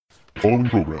The following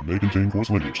program may contain coarse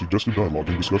language, suggestive dialogue,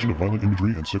 and discussion of violent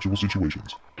imagery and sexual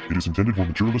situations. It is intended for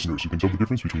mature listeners who can tell the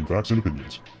difference between facts and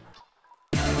opinions.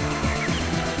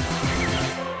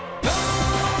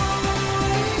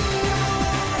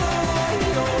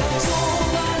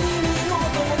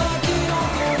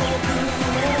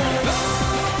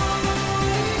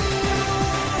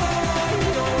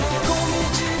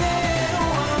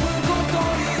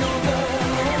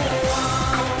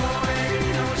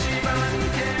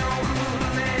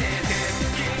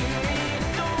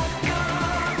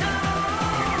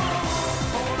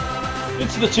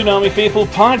 It's the Toonami Faithful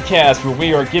podcast, where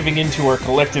we are giving into our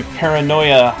collective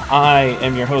paranoia. I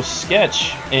am your host,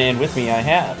 Sketch, and with me I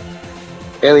have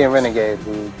Alien Renegade,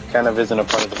 who kind of isn't a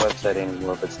part of the website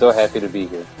anymore, but still happy to be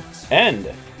here.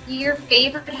 And your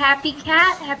favorite happy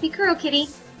cat, Happy Curl Kitty.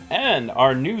 And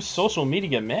our new social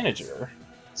media manager,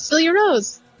 Celia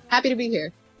Rose. Happy to be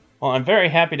here. Well, I'm very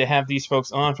happy to have these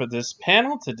folks on for this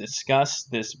panel to discuss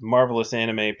this marvelous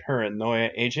anime, Paranoia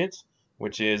Agent,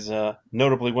 which is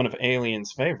notably one of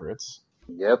Alien's favorites.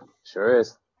 Yep, sure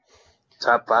is.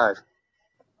 Top 5.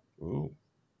 Ooh.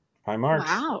 High marks.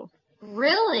 Wow.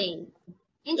 Really?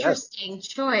 Interesting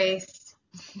choice.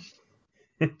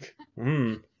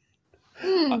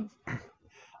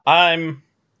 I'm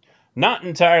not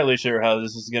entirely sure how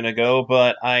this is going to go,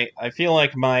 but I feel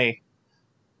like my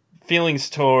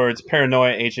feelings towards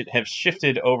Paranoia Agent have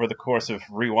shifted over the course of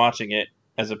rewatching it,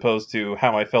 as opposed to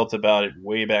how I felt about it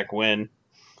way back when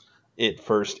it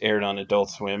first aired on Adult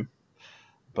Swim.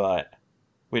 But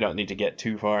we don't need to get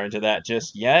too far into that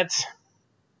just yet.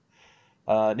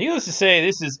 Needless to say,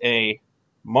 this is a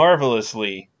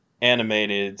marvelously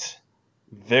animated,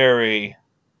 very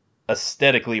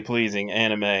aesthetically pleasing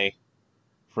anime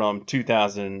from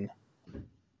 2004.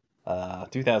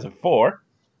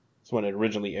 That's when it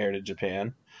originally aired in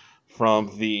Japan.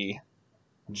 From the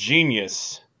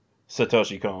genius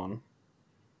Satoshi Kon.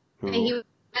 May he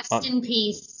rest in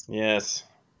peace. Yes.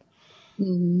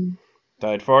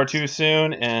 Died far too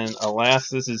soon, and alas,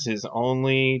 this is his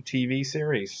only TV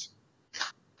series.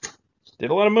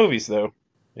 Did a lot of movies, though,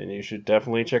 and you should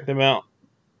definitely check them out.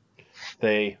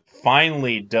 They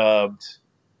finally dubbed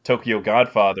Tokyo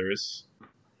Godfathers,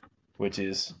 which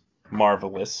is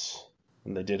marvelous,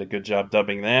 and they did a good job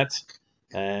dubbing that,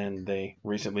 and they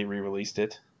recently re-released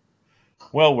it.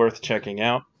 Well worth checking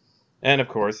out. And, of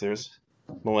course, there's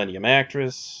Millennium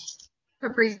Actress.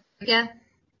 Paprika, yeah.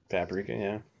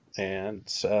 And,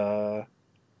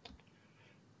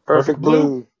 Perfect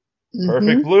Blue.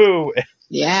 Perfect Blue.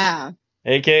 Yeah.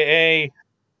 A.K.A.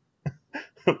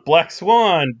 Black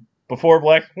Swan before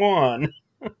Black Swan.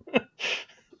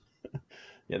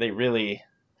 Yeah, they really...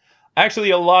 Actually,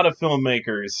 a lot of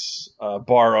filmmakers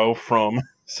borrow from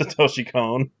Satoshi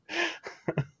Kon.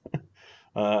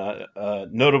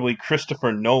 Notably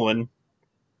Christopher Nolan,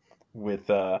 with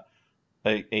a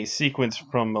sequence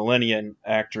from Millennium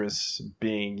Actress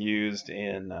being used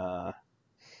in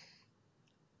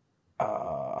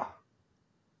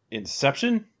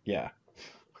Inception? Yeah.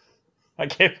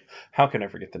 How can I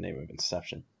forget the name of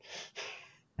Inception?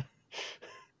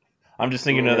 I'm just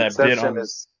thinking of that bit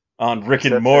on Rick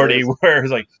and Morty where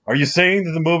it's like, are you saying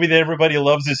that the movie that everybody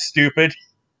loves is stupid?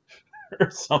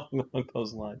 Or something along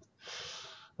those lines.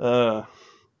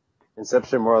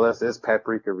 Inception more or less is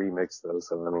Paprika remix though,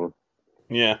 so I mean.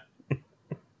 Yeah.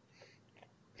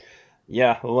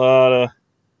 Yeah, a lot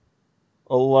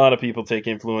of people take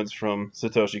influence from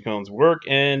Satoshi Kon's work,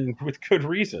 and with good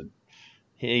reason.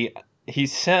 He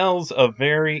sells a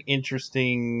very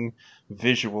interesting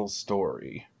visual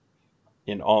story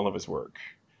in all of his work.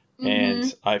 Mm-hmm.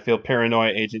 And I feel Paranoia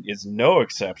Agent is no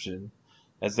exception,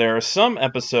 as there are some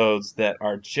episodes that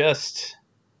are just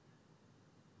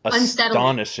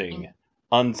astonishing,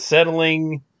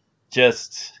 unsettling,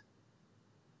 just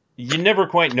you never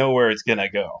quite know where it's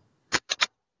gonna go.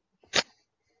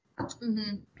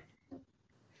 Mm-hmm.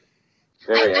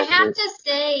 I have to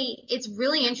say, it's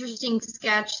really interesting,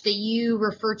 Sketch, that you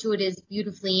refer to it as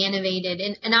beautifully animated,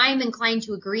 and I'm inclined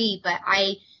to agree, but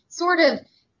I sort of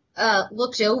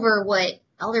looked over what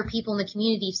other people in the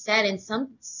community said, and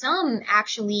some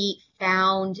actually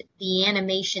found the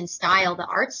animation style, the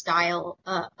art style,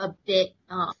 a bit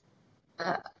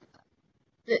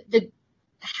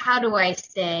how do I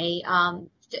say,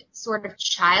 sort of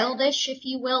childish, if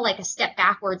you will, like a step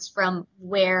backwards from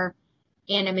where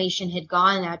animation had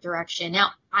gone in that direction.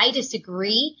 Now, I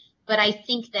disagree, but I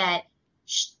think that,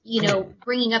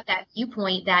 bringing up that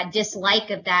viewpoint, that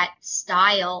dislike of that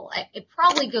style, it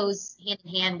probably goes hand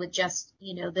in hand with just,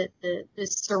 the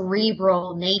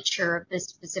cerebral nature of this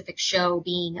specific show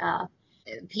being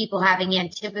people having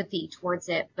antipathy towards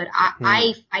it, but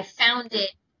I found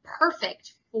it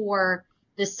perfect for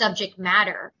the subject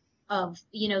matter of,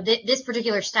 this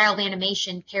particular style of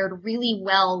animation paired really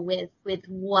well with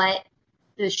what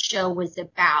the show was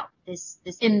about. This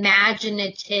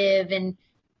imaginative and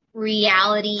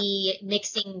reality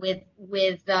mixing with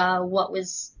what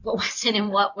wasn't and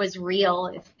what was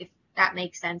real, if that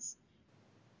makes sense.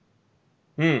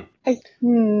 I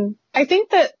think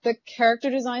that the character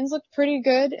designs look pretty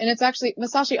good, and it's actually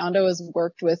Masashi Ando has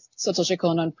worked with Satoshi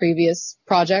Kon on previous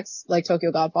projects like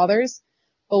Tokyo Godfathers.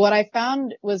 But what I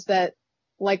found was that,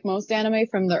 like most anime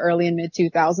from the early and mid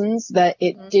 2000s, that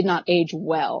it did not age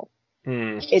well.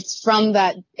 It's from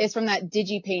that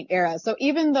DigiPaint era. So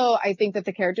even though I think that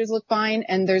the characters look fine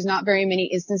and there's not very many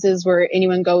instances where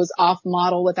anyone goes off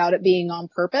model without it being on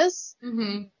purpose,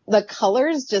 the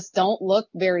colors just don't look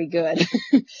very good.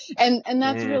 and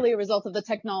that's really a result of the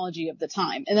technology of the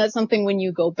time. And that's something when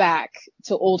you go back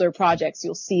to older projects,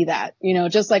 you'll see that,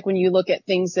 just like when you look at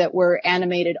things that were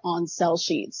animated on cell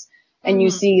sheets and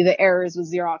you see the errors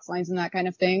with Xerox lines and that kind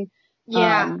of thing.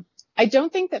 Yeah. I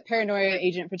don't think that Paranoia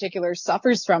Agent in particular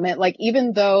suffers from it. Like,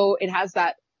 even though it has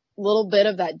that little bit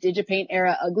of that DigiPaint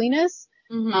era ugliness,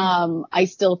 I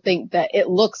still think that it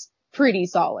looks pretty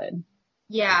solid.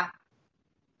 Yeah.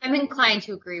 I'm inclined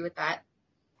to agree with that.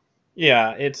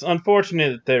 Yeah, it's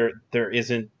unfortunate that there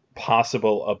isn't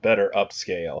possible a better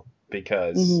upscale,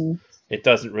 because it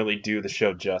doesn't really do the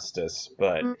show justice,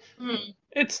 but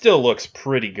it still looks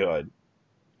pretty good,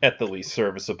 at the least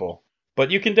serviceable.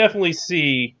 But you can definitely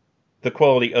see the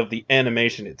quality of the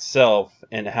animation itself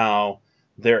and how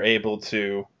they're able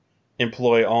to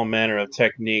employ all manner of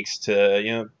techniques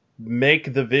to,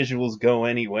 make the visuals go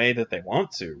any way that they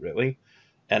want to, really.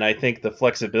 And I think the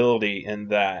flexibility in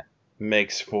that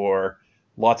makes for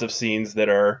lots of scenes that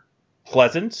are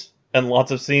pleasant and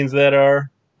lots of scenes that are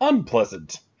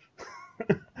unpleasant.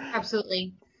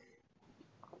 Absolutely.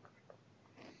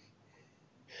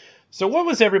 So what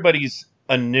was everybody's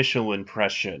initial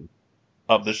impression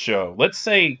of the show? Let's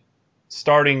say,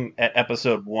 starting at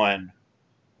episode 1,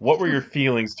 what were your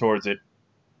feelings towards it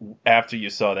after you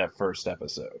saw that first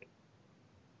episode?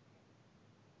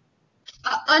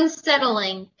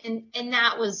 Unsettling, and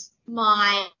that was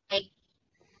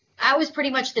that was pretty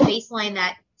much the baseline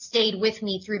that stayed with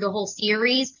me through the whole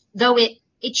series, though it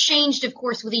changed, of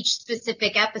course, with each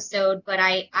specific episode, but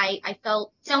I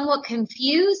felt somewhat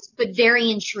confused, but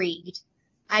very intrigued.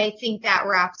 I think that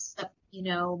wraps up,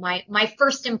 my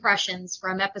first impressions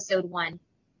from episode 1.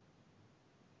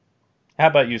 How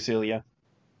about you, Celia?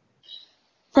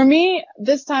 For me,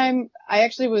 this time, I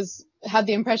actually had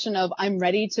the impression of I'm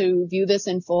ready to view this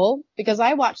in full, because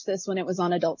I watched this when it was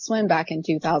on Adult Swim back in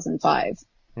 2005.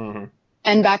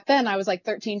 And back then I was like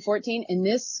 13, 14, and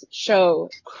this show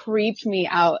creeped me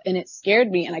out and it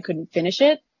scared me and I couldn't finish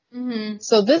it.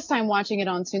 So this time watching it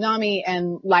on Toonami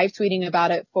and live tweeting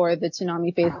about it for the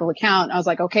Toonami Faithful account, I was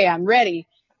like, okay, I'm ready.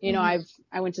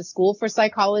 I went to school for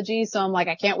psychology, so I'm like,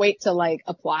 I can't wait to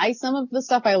apply some of the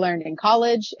stuff I learned in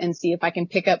college and see if I can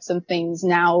pick up some things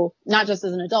now, not just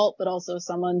as an adult, but also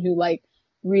someone who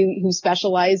who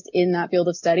specialized in that field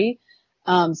of study.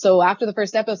 So after the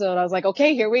first episode, I was like,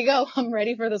 okay, here we go. I'm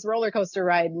ready for this roller coaster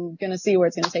ride and gonna see where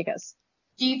it's gonna take us.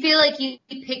 Do you feel like you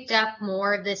picked up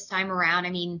more this time around?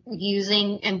 I mean,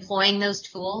 employing those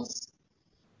tools?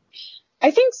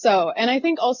 I think so. And I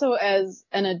think also as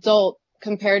an adult,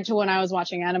 compared to when I was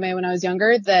watching anime when I was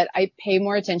younger, that I pay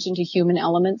more attention to human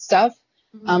element stuff.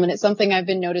 And it's something I've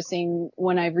been noticing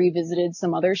when I've revisited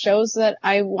some other shows that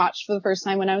I watched for the first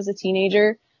time when I was a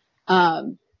teenager.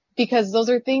 Because those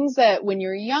are things that when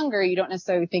you're younger, you don't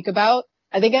necessarily think about.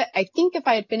 I think if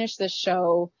I had finished this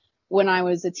show when I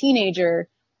was a teenager,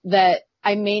 that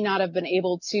I may not have been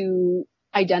able to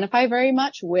identify very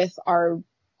much with our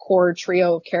core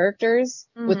trio of characters,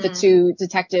 with the two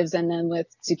detectives and then with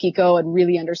Tsukiko, and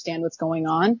really understand what's going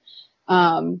on.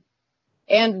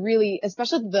 And really,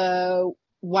 especially the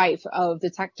wife of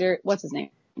Detective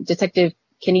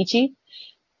Kenichi.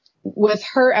 With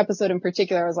her episode in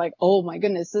particular, I was like, oh my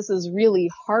goodness, this is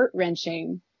really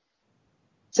heart-wrenching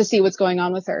to see what's going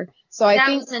on with her. So I think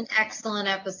that was an excellent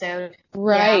episode.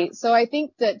 Right. Yeah. So I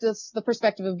think that just the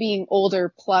perspective of being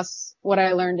older plus what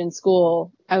I learned in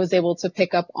school, I was able to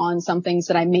pick up on some things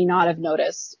that I may not have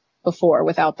noticed before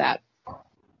without that.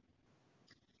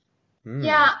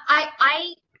 Yeah,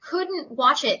 I couldn't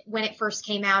watch it when it first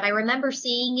came out. I remember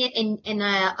seeing it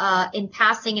in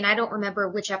passing, and I don't remember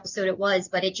which episode it was,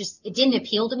 but it didn't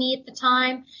appeal to me at the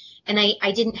time, and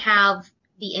I didn't have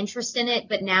the interest in it.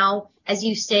 But now, as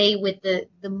you say, with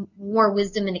the more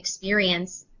wisdom and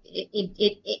experience,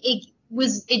 it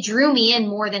it drew me in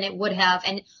more than it would have.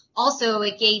 And also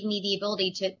it gave me the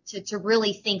ability to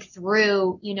really think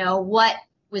through, what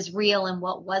was real and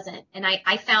what wasn't. And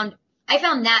I found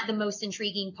that the most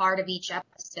intriguing part of each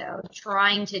episode,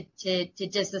 trying to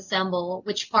disassemble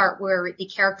which part were the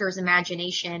character's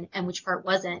imagination and which part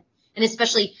wasn't. And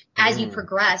especially as you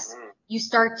progress, you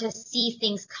start to see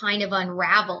things kind of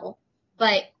unravel.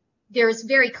 But there's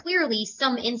very clearly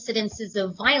some incidences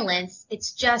of violence.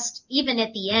 It's just, even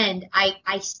at the end,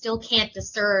 I still can't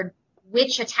discern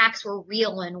which attacks were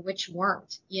real and which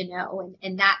weren't,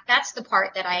 and that's the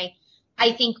part that I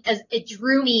think it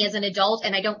drew me as an adult,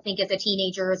 and I don't think as a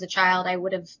teenager or as a child I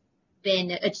would have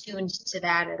been attuned to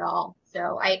that at all.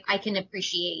 So I can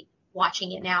appreciate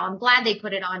watching it now. I'm glad they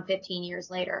put it on 15 years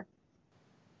later.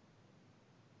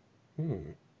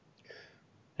 And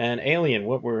Alien,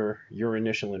 what were your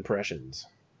initial impressions?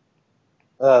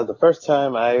 The first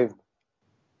time I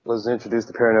was introduced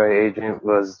to Paranoid Agent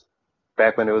was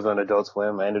back when it was on Adult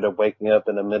Swim. I ended up waking up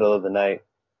in the middle of the night,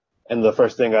 and the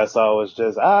first thing I saw was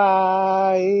just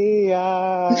and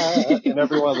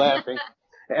everyone laughing,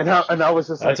 and I was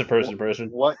just that's like, a first impression.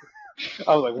 What?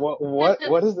 I was like,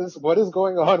 what is this? What is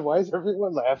going on? Why is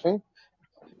everyone laughing?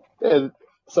 And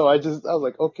so I was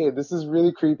like, okay, this is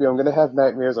really creepy. I'm gonna have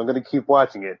nightmares. I'm gonna keep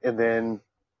watching it, and then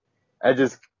I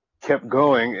just kept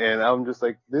going, and I'm just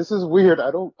like, this is weird.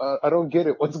 I don't get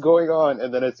it. What's going on?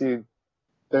 And then I see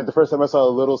that the first time I saw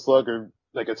a little slugger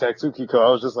like attack Tsukiko, I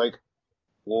was just like,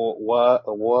 what?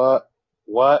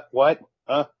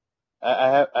 Huh?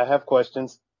 I have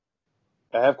questions.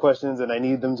 I have questions, and I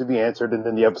need them to be answered. And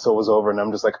then the episode was over, and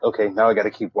I'm just like, okay, now I got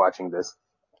to keep watching this.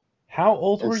 How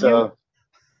old were you?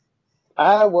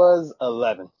 I was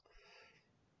 11.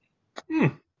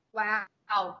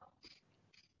 Wow.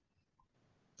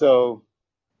 So,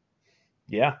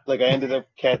 yeah, I ended up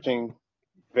catching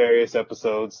various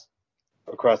episodes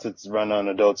across its run on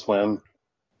Adult Swim.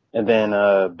 And then,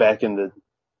 back in the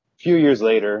few years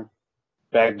later,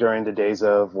 back during the days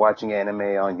of watching anime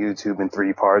on YouTube in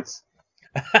 3 parts,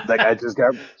 I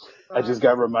just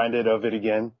got reminded of it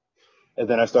again. And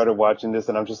then I started watching this,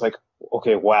 and I'm just like,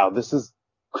 okay, wow, this is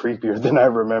creepier than I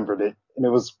remembered it. And it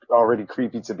was already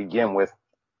creepy to begin with.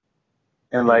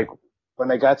 And when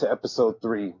I got to episode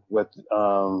 3 with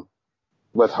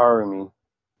Harumi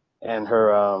and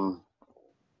her,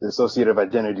 dissociative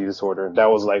identity disorder, that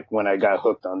was when I got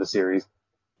hooked on the series.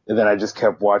 And then I just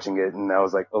kept watching it, and I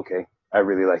was like, okay, I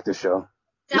really like this show.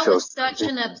 That was such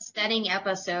an upsetting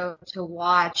episode to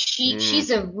watch. She's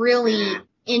a really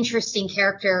interesting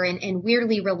character and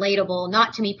weirdly relatable,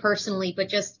 not to me personally, but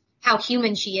just how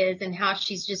human she is and how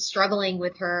she's just struggling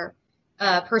with her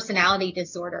personality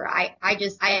disorder.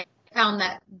 I found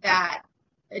that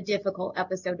a difficult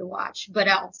episode to watch, but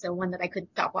also one that I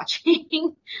couldn't stop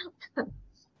watching.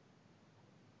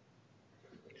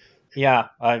 Yeah,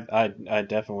 I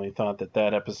definitely thought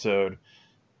that episode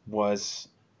was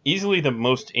easily the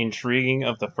most intriguing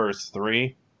of the first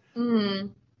 3.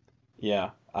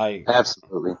 Yeah,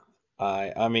 absolutely.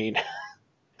 I mean,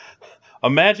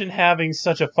 imagine having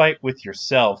such a fight with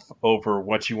yourself over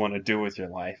what you want to do with your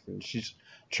life, and she's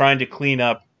trying to clean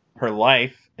up her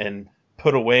life and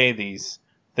put away these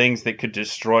things that could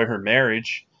destroy her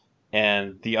marriage,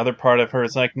 and the other part of her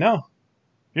is like, no,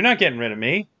 you're not getting rid of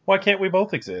me. Why can't we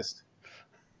both exist?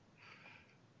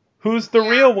 Who's the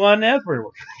real one ever?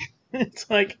 It's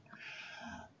like,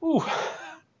 ooh,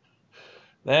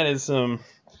 that is some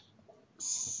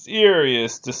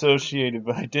serious dissociative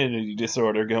identity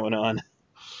disorder going on.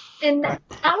 And that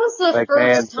was the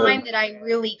first time that I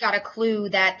really got a clue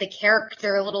that the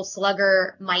character Little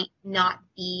Slugger might not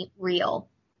be real,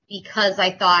 because I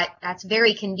thought that's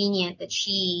very convenient that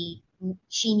she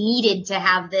needed to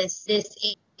have this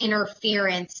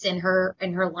interference in her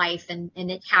life, and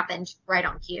it happened right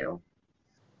on cue.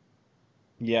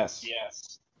 Yes.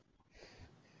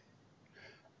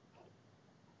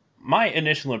 My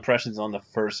initial impressions on the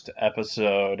first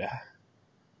episode,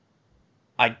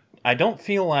 I don't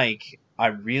feel like I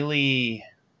really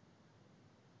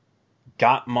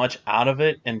got much out of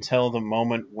it until the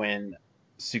moment when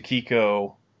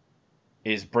Tsukiko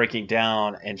is breaking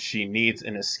down and she needs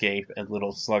an escape, and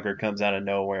Little Slugger comes out of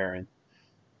nowhere and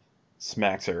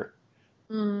smacks her.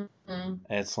 And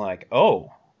it's like,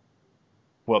 oh,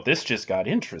 well, this just got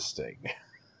interesting.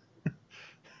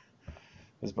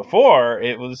 Because before,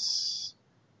 it was,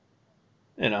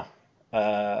 a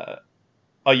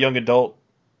young adult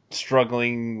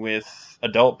struggling with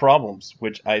adult problems,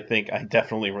 which I think I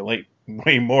definitely relate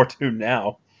way more to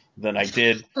now than I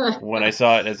did when I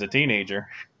saw it as a teenager.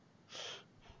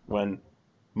 When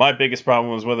my biggest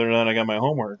problem was whether or not I got my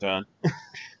homework done.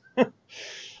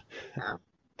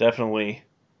 Definitely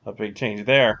a big change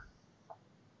there.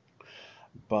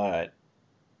 But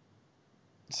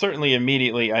certainly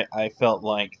immediately I felt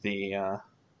like the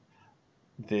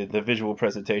visual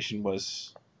presentation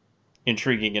was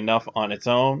intriguing enough on its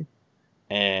own.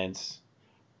 And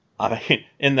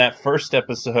in that first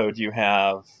episode, you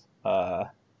have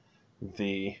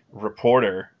the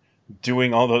reporter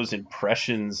doing all those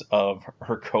impressions of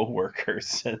her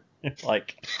coworkers, and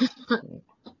like,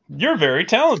 you're very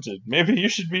talented. Maybe you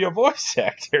should be a voice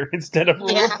actor instead of a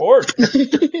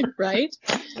reporter. Right?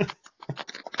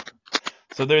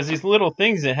 So there's these little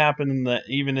things that happen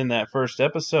even in that first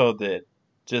episode that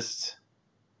just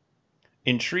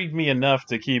intrigued me enough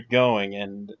to keep going.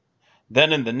 And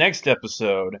then in the next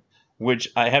episode, which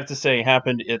I have to say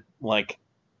happened at like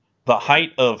the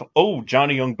height of,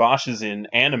 Johnny Young Bosch is in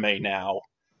anime now.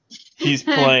 He's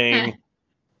playing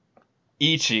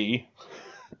Ichi,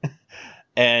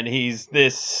 and he's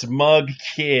this smug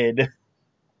kid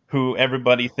who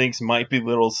everybody thinks might be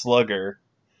Little Slugger.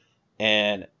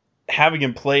 And having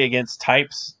him play against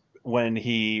types when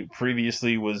he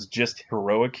previously was just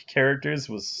heroic characters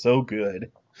was so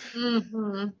good.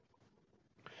 Mm-hmm.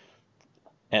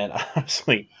 And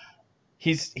honestly,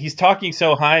 he's talking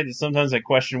so high that sometimes I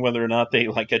question whether or not they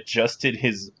like adjusted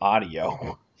his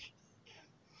audio.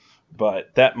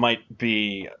 But that might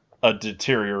be a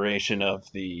deterioration of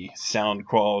the sound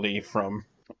quality from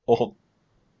old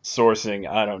sourcing.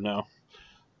 I don't know.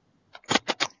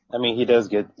 I mean,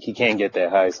 he can get that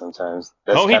high sometimes.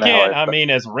 That's he kinda can. how I mean,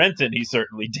 as Renton, he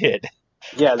certainly did.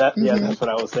 yeah, that's what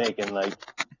I was thinking. Like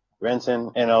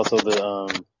Renton, and also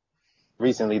the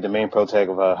recently the main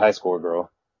protagonist of High Score Girl.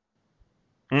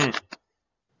 Mm.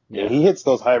 Yeah, he hits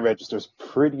those high registers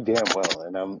pretty damn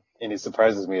well, and it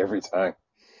surprises me every time.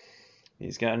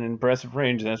 He's got an impressive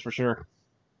range, that's for sure.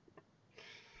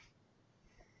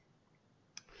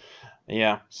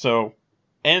 Yeah, so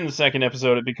in the second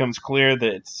episode, it becomes clear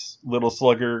that Little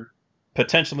Slugger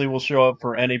potentially will show up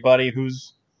for anybody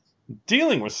who's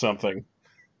dealing with something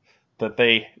that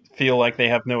they feel like they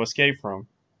have no escape from.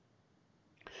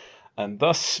 And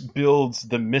thus builds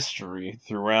the mystery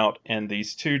throughout, and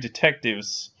these two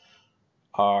detectives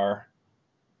are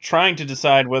trying to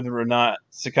decide whether or not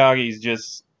Sakagi's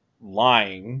just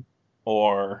lying,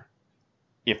 or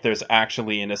if there's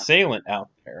actually an assailant out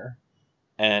there.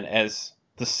 And as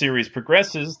the series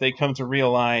progresses, they come to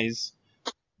realize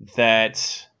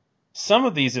that some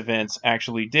of these events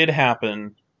actually did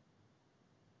happen,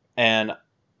 and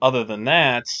other than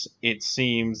that, it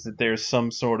seems that there's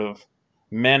some sort of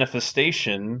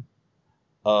manifestation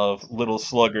of Little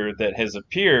Slugger that has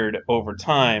appeared over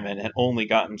time and had only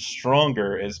gotten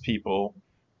stronger as people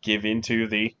give into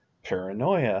the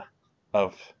paranoia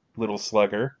of Little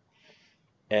Slugger,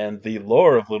 and the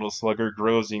lore of Little Slugger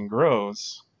grows and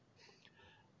grows.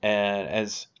 And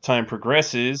as time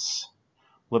progresses,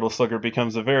 Little Slugger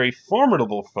becomes a very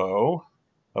formidable foe,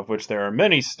 of which there are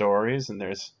many stories, and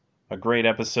there's a great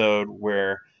episode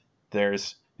where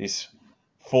there's these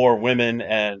 4 women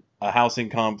at a housing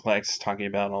complex talking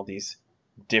about all these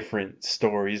different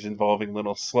stories involving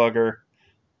Little Slugger,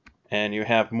 and you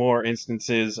have more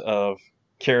instances of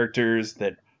characters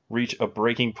that reach a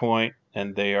breaking point,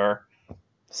 and they are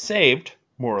saved,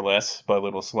 more or less, by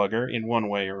Little Slugger in one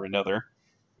way or another.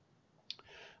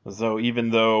 So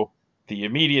even though the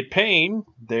immediate pain,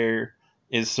 there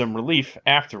is some relief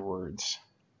afterwards.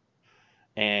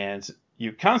 And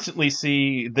you constantly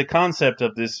see the concept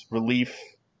of this relief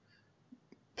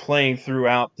playing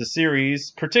throughout the series,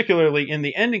 particularly in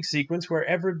the ending sequence where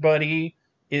everybody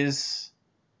is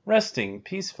resting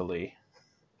peacefully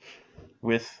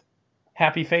with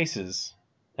happy faces.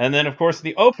 And then, of course,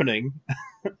 the opening.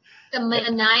 The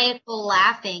maniacal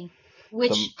laughing,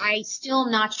 which I still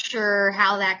not sure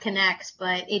how that connects,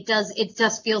 but it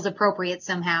just feels appropriate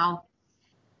somehow.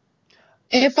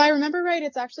 If I remember right,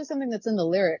 it's actually something that's in the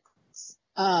lyrics,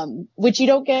 which you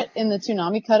don't get in the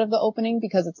Toonami cut of the opening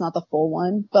because it's not the full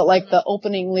one. But like the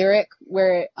opening lyric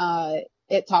where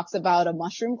it talks about a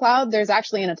mushroom cloud, there's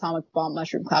actually an atomic bomb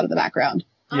mushroom cloud in the background.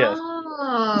 Yes.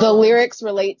 Oh. The lyrics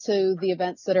relate to the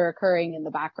events that are occurring in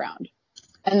the background.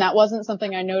 And that wasn't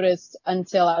something I noticed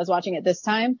until I was watching it this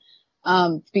time,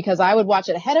 because I would watch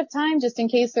it ahead of time just in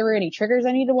case there were any triggers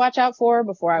I need to watch out for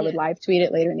before I would live tweet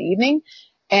it later in the evening.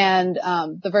 And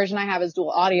the version I have is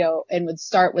dual audio and would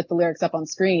start with the lyrics up on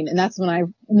screen. And that's when I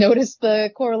noticed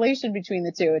the correlation between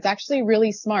the two. It's actually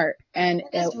really smart, and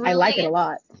I like it a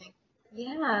lot.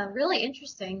 Yeah, really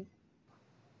interesting.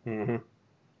 Mm-hmm.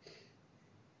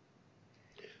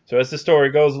 So as the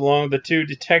story goes along, the two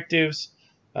detectives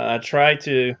try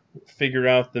to figure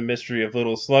out the mystery of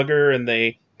Little Slugger, and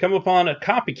they come upon a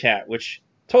copycat, which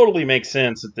totally makes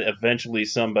sense that eventually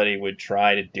somebody would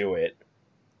try to do it.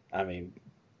 I mean,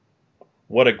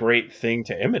 what a great thing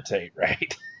to imitate,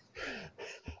 right?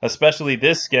 Especially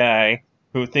this guy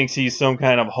who thinks he's some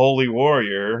kind of holy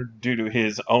warrior due to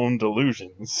his own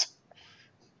delusions.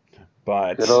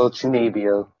 But good old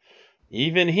Chunibyo.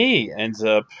 Even he ends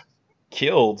up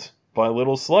killed by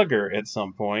Little Slugger at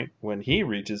some point when he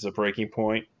reaches a breaking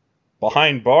point,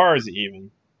 behind bars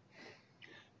even.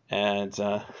 And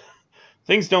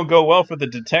things don't go well for the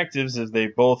detectives as they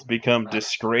both become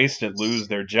disgraced and lose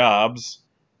their jobs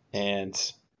and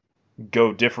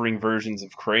go differing versions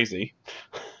of crazy.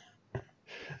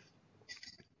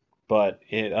 But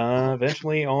it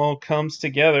eventually all comes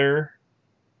together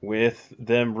with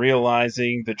them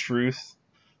realizing the truth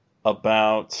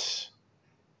about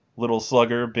Little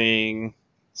Slugger being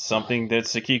something that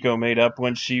Sakiko made up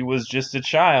when she was just a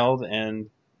child and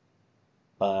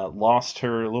lost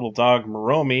her little dog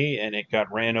Moromi, and it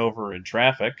got ran over in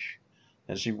traffic,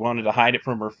 and she wanted to hide it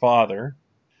from her father.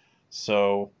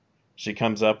 So she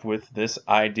comes up with this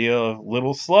idea of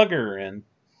Little Slugger, and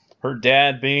her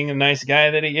dad, being a nice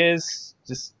guy that he is,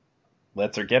 just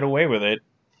lets her get away with it.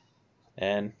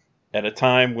 And at a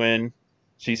time when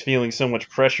she's feeling so much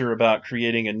pressure about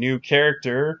creating a new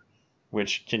character,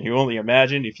 which can you only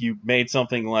imagine if you made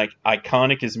something like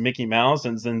iconic as Mickey Mouse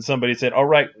and then somebody said, all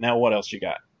right, now what else you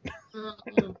got?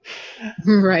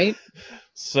 Right.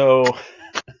 So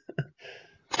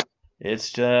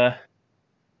it's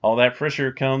all that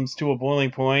pressure comes to a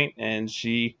boiling point, and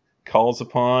she calls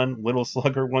upon Little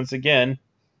Slugger once again.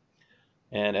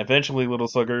 And eventually Little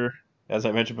Slugger, as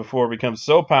I mentioned before, becomes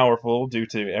so powerful due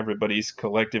to everybody's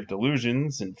collective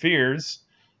delusions and fears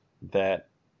that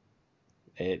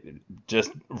it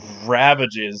just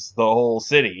ravages the whole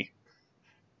city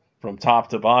from top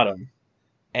to bottom.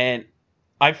 And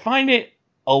I find it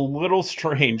a little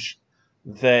strange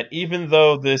that even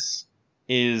though this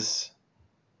is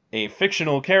a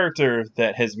fictional character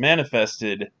that has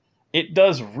manifested, it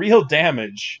does real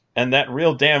damage, and that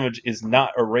real damage is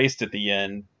not erased at the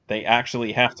end. They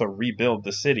actually have to rebuild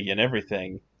the city and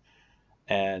everything.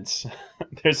 And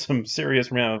there's some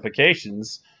serious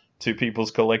ramifications to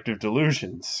people's collective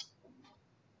delusions.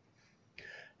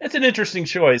 It's an interesting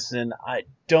choice, and I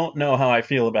don't know how I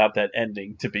feel about that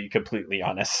ending, to be completely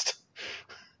honest.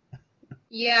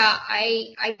 Yeah,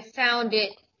 I found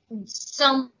it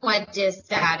somewhat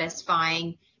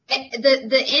dissatisfying.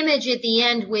 The image at the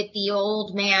end with the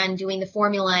old man doing the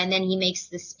formula and then he makes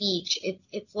the speech,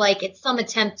 it's like it's some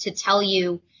attempt to tell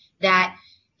you that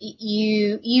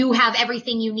you have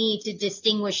everything you need to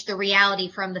distinguish the reality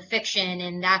from the fiction,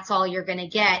 and that's all you're going to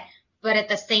get. But at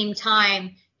the same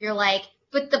time, you're like,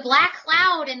 but the black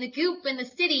cloud and the goop in the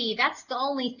city, that's the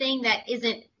only thing that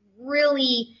isn't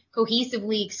really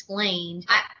cohesively explained.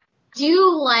 I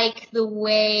do like the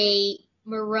way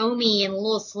Moromi and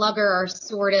Little Slugger are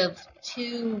sort of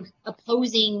two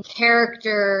opposing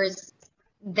characters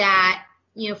that,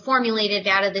 formulated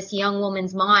out of this young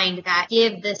woman's mind that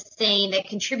that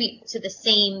contribute to the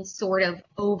same sort of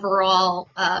overall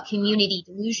community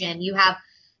delusion. You have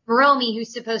Moromi,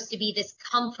 who's supposed to be this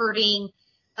comforting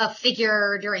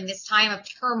figure during this time of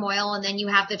turmoil, and then you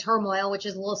have the turmoil, which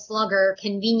is Little Slugger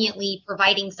conveniently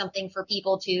providing something for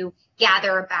people to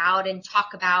gather about and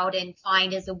talk about and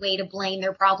find as a way to blame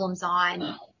their problems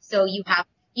on. So you have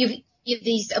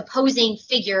these opposing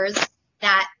figures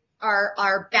that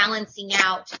are balancing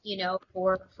out,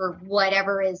 for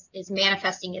whatever is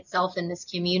manifesting itself in this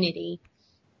community.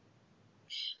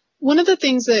 One of the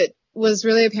things that was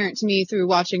really apparent to me through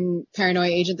watching Paranoia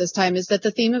Agent this time is that the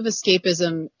theme of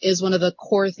escapism is one of the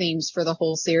core themes for the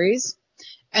whole series.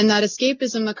 And that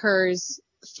escapism occurs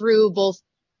through both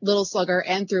Little Slugger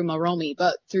and through Moromi,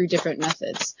 but through different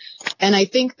methods. And I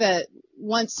think that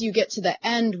once you get to the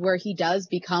end where he does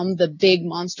become the big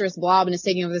monstrous blob and is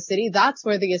taking over the city, that's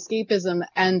where the escapism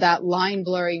and that line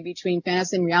blurring between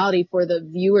fantasy and reality for the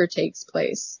viewer takes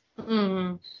place.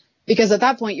 Mm-hmm. Because at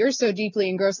that point, you're so deeply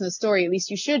engrossed in the story, at least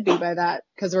you should be by that,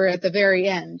 because we're at the very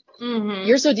end. Mm-hmm.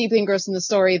 You're so deeply engrossed in the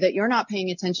story that you're not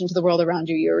paying attention to the world around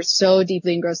you. You're so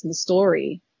deeply engrossed in the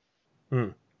story.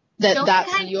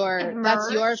 That's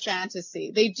your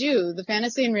fantasy. They do. The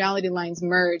fantasy and reality lines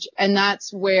merge. And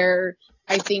that's where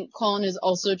I think Colin is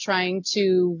also trying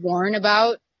to warn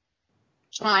about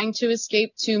trying to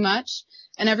escape too much.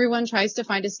 And everyone tries to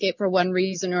find escape for one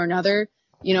reason or another,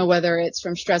 whether it's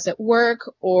from stress at work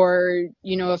or,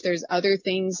 if there's other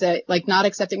things that, like not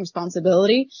accepting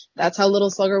responsibility. That's how Little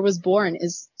Slugger was born,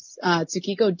 is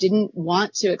Tsukiko didn't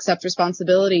want to accept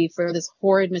responsibility for this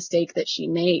horrid mistake that she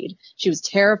made. She was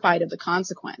terrified of the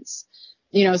consequence.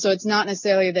 So it's not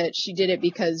necessarily that she did it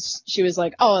because she was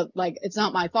like, oh, like, it's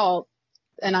not my fault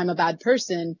and I'm a bad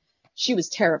person. She was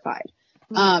terrified.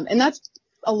 And that's,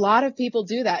 a lot of people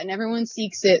do that, and everyone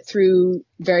seeks it through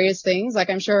various things.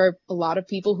 Like, I'm sure a lot of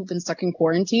people who've been stuck in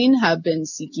quarantine have been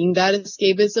seeking that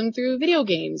escapism through video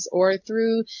games or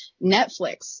through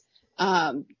Netflix.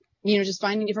 Just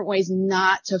finding different ways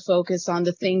not to focus on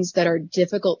the things that are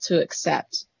difficult to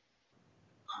accept.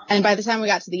 And by the time we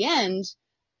got to the end,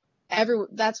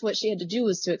 that's what she had to do,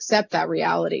 was to accept that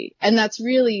reality. And that's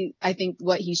really, I think,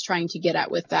 what he's trying to get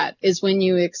at with that, is when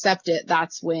you accept it,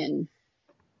 that's when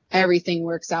everything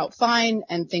works out fine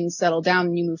and things settle down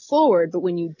and you move forward. But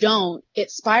when you don't, it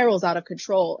spirals out of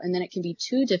control, and then it can be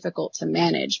too difficult to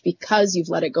manage because you've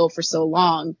let it go for so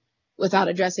long without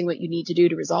addressing what you need to do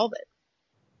to resolve it.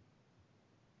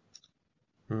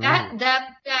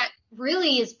 That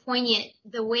really is poignant,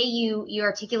 the way you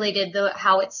articulated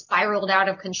how it spiraled out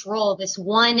of control. This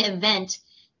one event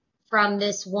from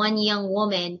this one young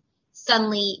woman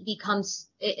suddenly becomes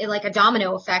like a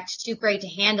domino effect, too great to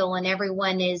handle, and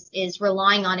everyone is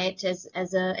relying on it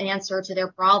as an answer to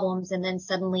their problems, and then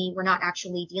suddenly we're not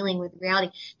actually dealing with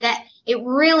reality. That it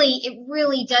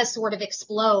really does sort of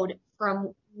explode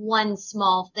from one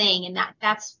small thing, and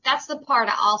that's the part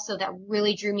also that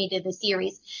really drew me to the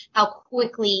series, how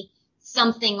quickly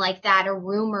something like that, a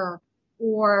rumor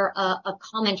or a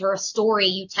comment or a story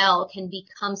you tell, can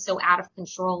become so out of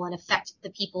control and affect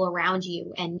the people around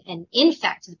you and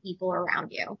infect the people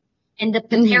around you. And the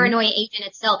paranoia agent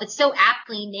itself, it's so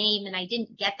aptly named, and I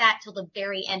didn't get that till the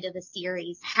very end of the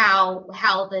series, how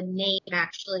the name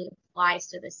actually applies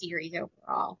to the series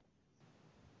overall.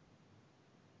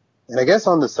 And I guess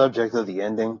on the subject of the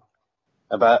ending,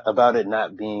 about it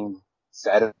not being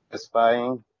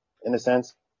satisfying in a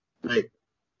sense, like,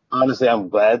 honestly, I'm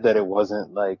glad that it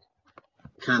wasn't like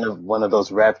kind of one of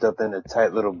those wrapped up in a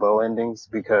tight little bow endings,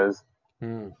 because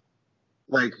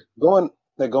like going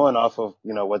off of,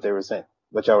 what they were saying,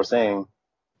 what y'all were saying,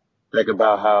 like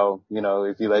about how,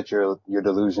 if you let your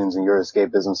delusions and your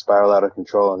escapism spiral out of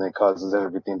control and it causes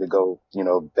everything to go,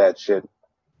 bad shit.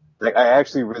 Like, I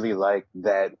actually really like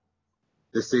that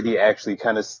the city actually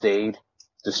kind of stayed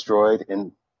destroyed,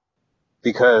 and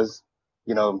because,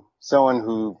 someone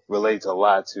who relates a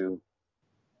lot to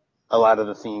a lot of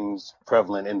the themes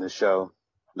prevalent in the show,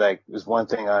 like, there's one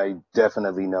thing I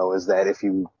definitely know is that if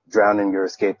you drown in your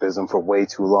escapism for way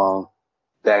too long,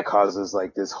 that causes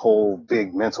like this whole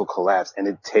big mental collapse, and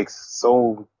it takes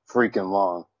so freaking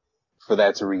long for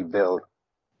that to rebuild.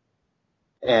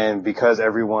 And because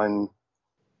everyone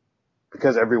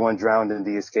drowned in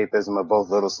the escapism of both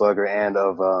Little Slugger and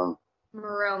of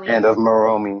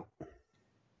Moromi,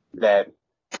 that,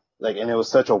 like, and it was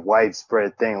such a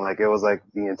widespread thing, like it was like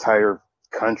the entire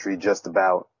country just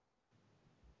about,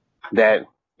 that,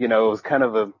 it was kind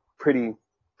of a pretty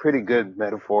good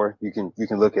metaphor. You can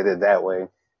look at it that way,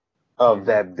 of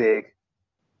that big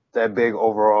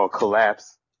overall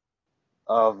collapse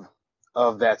of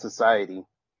that society,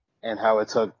 and how it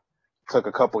took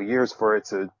a couple years for it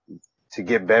to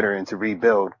get better and to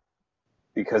rebuild,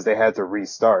 because they had to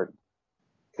restart.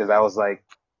 Because I was like,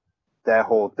 that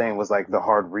whole thing was like the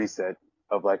hard reset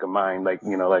of like a mind, like,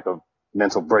 like a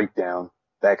mental breakdown,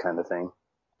 that kind of thing.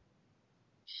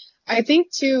 I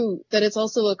think too that it's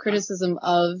also a criticism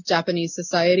of Japanese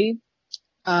society.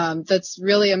 That's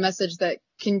really a message that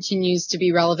continues to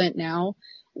be relevant now,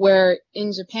 where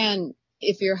in Japan,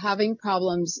 if you're having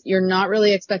problems, you're not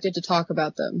really expected to talk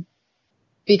about them,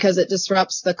 because it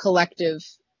disrupts the collective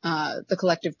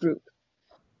group.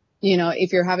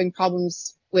 If you're having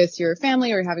problems with your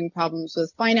family, or you're having problems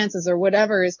with finances, or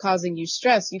whatever is causing you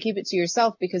stress, you keep it to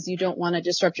yourself because you don't want to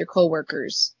disrupt your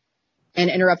coworkers and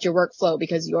interrupt your workflow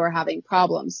because you're having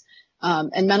problems.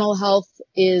 And mental health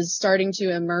is starting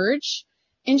to emerge.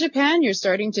 In Japan, you're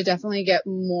starting to definitely get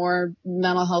more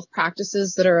mental health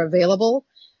practices that are available,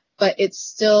 but it's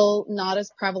still not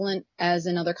as prevalent as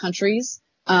in other countries.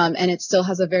 And it still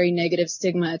has a very negative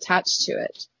stigma attached to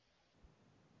it.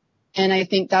 And I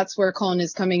think that's where Kon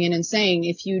is coming in and saying,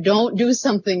 if you don't do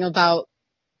something about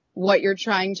what you're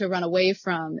trying to run away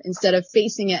from, instead of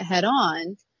facing it head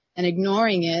on and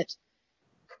ignoring it,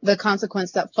 the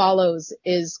consequence that follows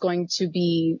is going to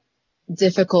be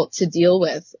difficult to deal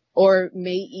with, or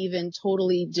may even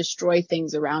totally destroy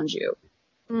things around you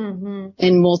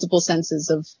in multiple senses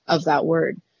of that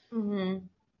word. Amen.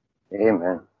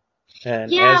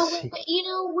 And yeah,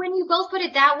 when you both put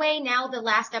it that way, now the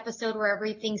last episode where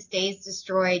everything stays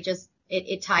destroyed,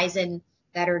 it ties in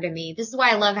better to me. This is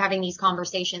why I love having these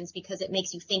conversations, because it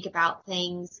makes you think about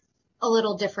things a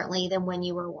little differently than when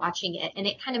you were watching it. And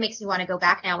it kind of makes me want to go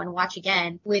back now and watch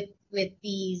again with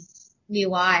these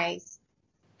new eyes.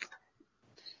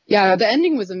 Yeah, the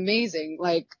ending was amazing.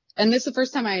 Like, and this is the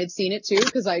first time I had seen it too,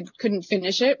 because I couldn't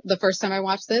finish it the first time I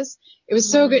watched this. It was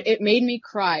so good. It made me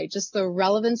cry. Just the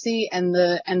relevancy and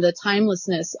the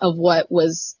timelessness of what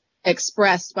was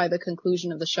expressed by the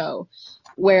conclusion of the show,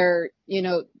 where,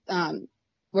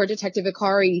 where Detective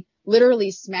Ikari literally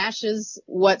smashes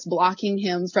what's blocking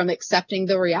him from accepting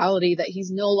the reality that he's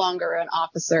no longer an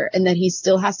officer and that he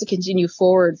still has to continue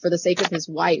forward for the sake of his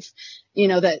wife.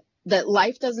 That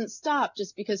life doesn't stop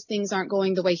just because things aren't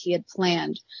going the way he had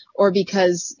planned or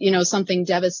because, something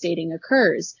devastating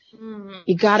occurs. Mm-hmm.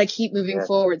 You gotta keep moving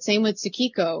forward. Same with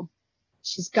Tsukiko.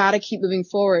 She's gotta keep moving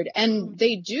forward. And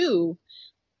they do.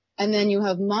 And then you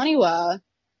have Maniwa,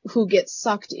 who gets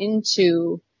sucked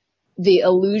into the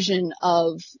illusion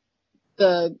of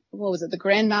the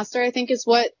Grandmaster, I think is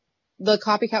what the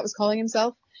copycat was calling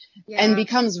himself, and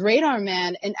becomes Radar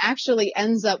Man and actually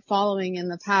ends up following in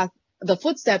the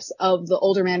footsteps of the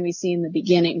older man we see in the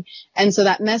beginning. And so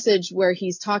that message where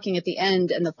he's talking at the end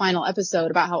and the final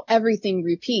episode about how everything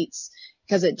repeats,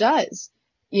 because it does.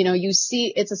 You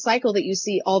see, it's a cycle that you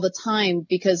see all the time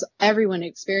because everyone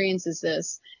experiences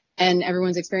this and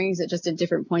everyone's experiencing it just at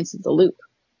different points of the loop.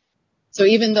 So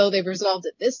even though they've resolved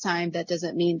it this time, that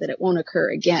doesn't mean that it won't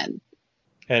occur again.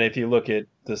 And if you look at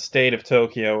the state of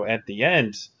Tokyo at the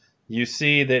end, you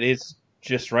see that it's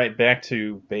just right back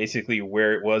to basically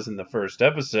where it was in the first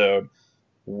episode,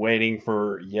 waiting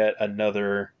for yet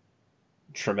another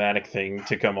traumatic thing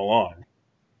to come along.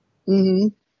 Mm-hmm.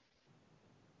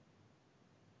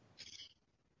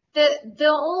 The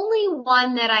only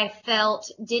one that I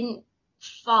felt didn't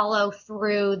follow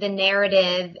through the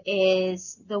narrative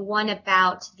is the one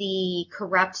about the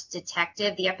corrupt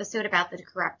detective, the episode about the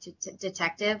corrupt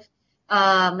detective,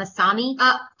 Masami.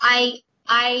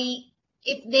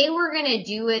 If they were going to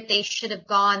do it, they should have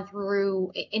gone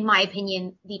through, in my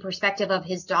opinion, the perspective of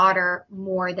his daughter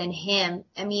more than him.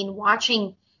 I mean,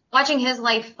 watching his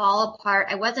life fall apart,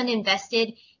 I wasn't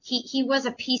invested. He was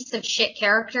a piece of shit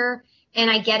character, and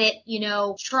I get it,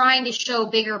 trying to show a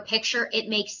bigger picture, it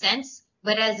makes sense.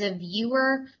 But as a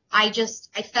viewer, I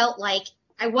felt like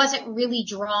I wasn't really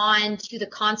drawn to the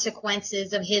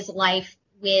consequences of his life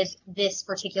with this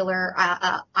particular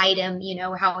item,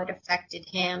 how it affected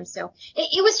him. So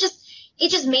it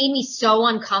just made me so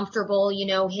uncomfortable,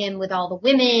 him with all the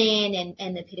women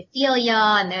and the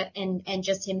pedophilia and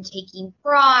just him taking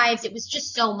bribes. It was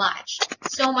just so much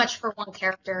for one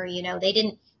character. They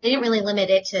didn't really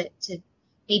limit it to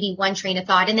maybe one train of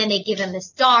thought. And then they give him this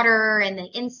daughter and the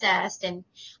incest. And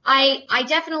I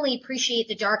definitely appreciate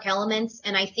the dark elements,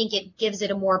 and I think it gives it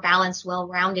a more balanced,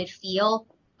 well-rounded feel.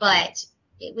 But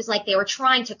it was like they were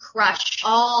trying to crush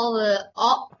all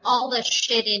the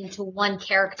shit into one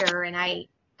character, and I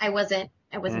wasn't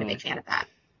a big fan of that.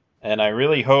 And I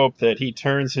really hope that he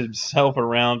turns himself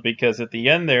around, because at the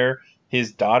end there,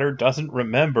 his daughter doesn't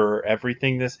remember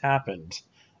everything that's happened.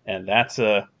 And that's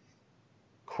a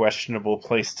questionable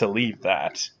place to leave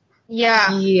that.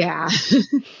 Yeah. Yeah.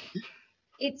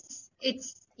 It's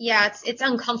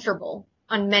uncomfortable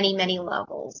on many, many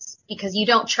levels because you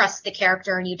don't trust the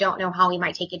character and you don't know how he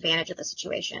might take advantage of the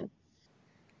situation.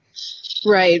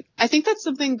 Right. I think that's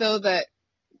something though that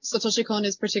Satoshi Kon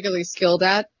is particularly skilled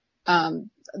at.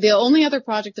 The only other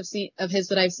project of his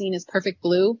that I've seen is Perfect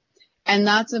Blue. And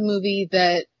that's a movie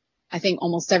that I think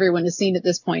almost everyone has seen at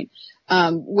this point,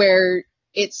 where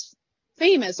it's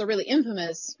famous or really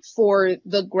infamous for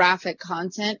the graphic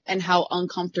content and how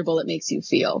uncomfortable it makes you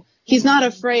feel. He's not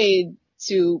afraid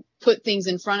to put things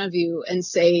in front of you and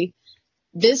say,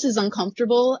 this is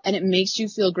uncomfortable and it makes you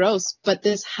feel gross, but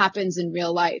this happens in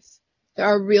real life. There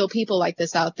are real people like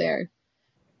this out there,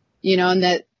 and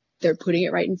that they're putting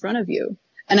it right in front of you.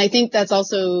 And I think that's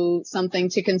also something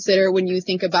to consider when you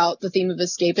think about the theme of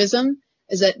escapism,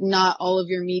 is that not all of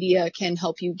your media can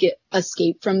help you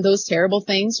escape from those terrible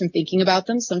things, from thinking about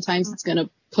them. Sometimes it's going to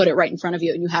put it right in front of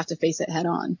you and you have to face it head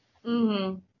on.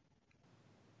 Mm-hmm.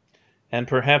 And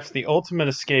perhaps the ultimate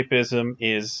escapism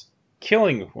is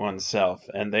killing oneself.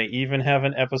 And they even have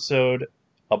an episode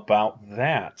about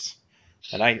that.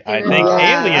 And I think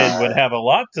Alien would have a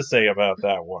lot to say about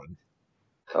that one.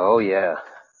 Oh, yeah.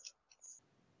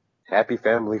 Happy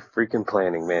family freaking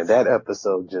planning, man. That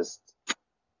episode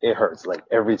it hurts. Like,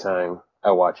 every time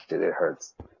I watched it, it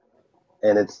hurts.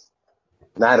 And it's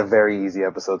not a very easy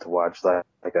episode to watch.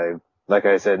 Like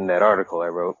I said in that article I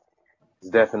wrote. It's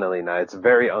definitely not. It's a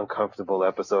very uncomfortable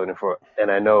episode.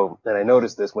 And I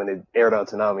noticed this when it aired on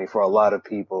Toonami, for a lot of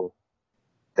people,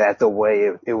 that the way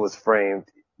it was framed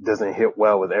doesn't hit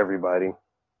well with everybody.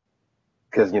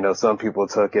 Because, some people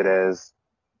took it as,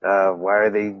 why are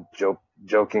they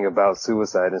joking about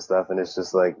suicide and stuff? And it's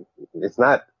just like, it's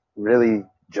not really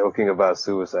joking about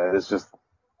suicide. It's just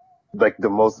like the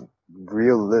most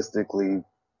realistically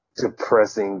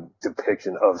depressing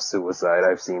depiction of suicide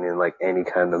I've seen in like any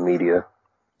kind of media.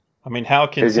 I mean, how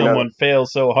can someone fail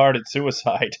so hard at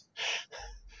suicide?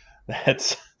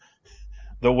 That's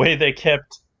the way they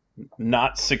kept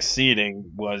not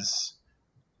succeeding was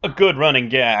a good running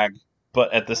gag,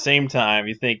 but at the same time,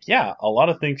 you think, yeah, a lot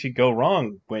of things could go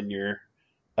wrong when you're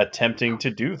attempting to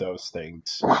do those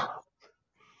things.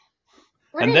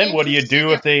 And then what do you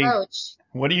do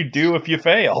if you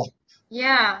fail?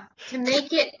 Yeah, they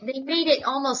made it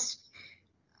almost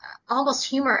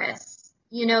humorous.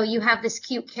 You have this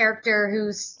cute character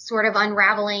who's sort of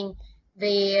unraveling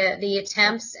the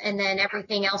attempts, and then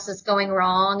everything else is going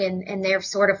wrong, and they're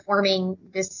sort of forming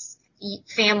this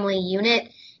family unit.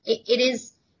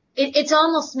 It's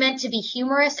almost meant to be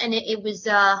humorous, and it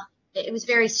was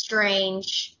very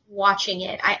strange watching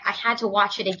it. I had to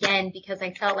watch it again because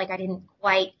I felt like I didn't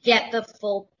quite get the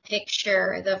full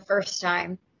picture the first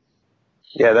time.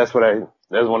 Yeah, that's one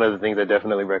of the things I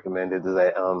definitely recommended, is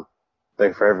that,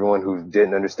 like for everyone who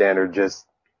didn't understand or just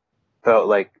felt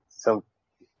like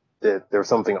that there was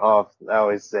something off, I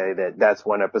always say that that's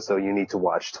one episode you need to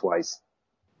watch twice.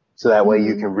 So that way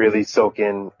you can really soak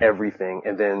in everything.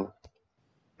 And then,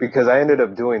 because I ended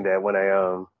up doing that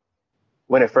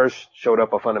when it first showed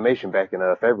up on Funimation back in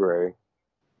February,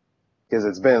 because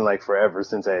it's been like forever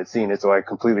since I had seen it, so I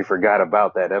completely forgot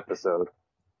about that episode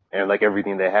and like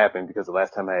everything that happened, because the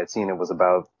last time I had seen it was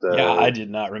about I did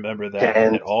not remember that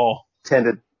at all.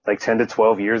 10 to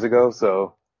 12 years ago,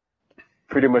 so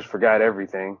pretty much forgot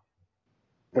everything.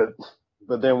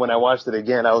 But then when I watched it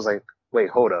again, I was like, wait,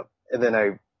 hold up. And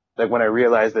then when I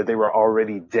realized that they were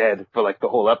already dead for like the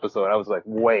whole episode, I was like,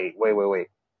 wait.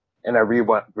 And I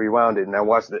rewound it and I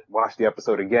watched the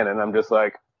episode again, and I'm just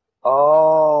like,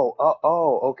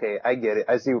 okay, I get it.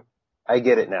 I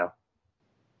get it now.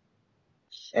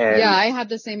 And yeah, I had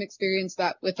the same experience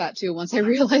with that too. Once I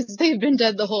realized they'd been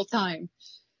dead the whole time.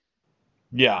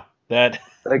 Yeah, that's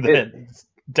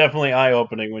definitely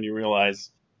eye-opening when you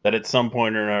realize that at some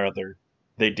point or another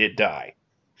they did die.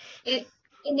 It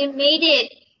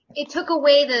took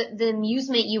away the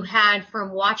amusement you had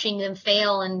from watching them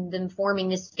fail and them forming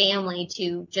this family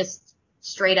to just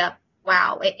straight up,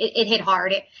 wow, it hit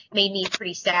hard. It made me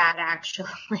pretty sad,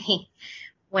 actually,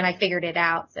 when I figured it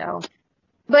out. So,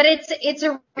 but it's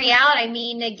a reality. I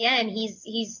mean, again,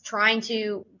 he's trying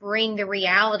to bring the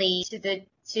reality to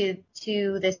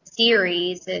the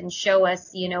series and show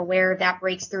us, where that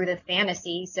breaks through the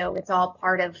fantasy. So it's all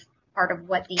part of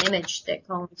what the image that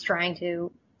Cohen's trying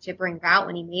to bring about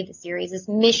when he made the series, this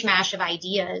mishmash of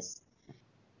ideas.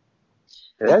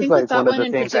 That's like one of the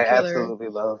things I absolutely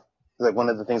love. Like one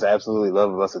of the things I absolutely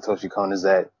love about Satoshi Kon is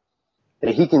that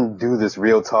he can do this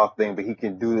real talk thing, but he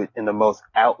can do it in the most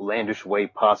outlandish way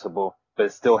possible,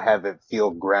 but still have it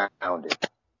feel grounded.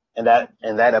 And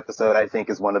that episode, I think,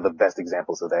 is one of the best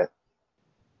examples of that.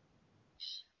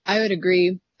 I would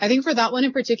agree. I think for that one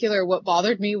in particular, what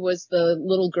bothered me was the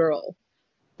little girl.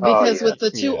 Because with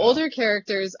the two older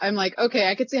characters, I'm like, okay,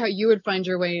 I could see how you would find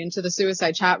your way into the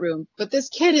suicide chat room. But this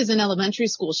kid is in elementary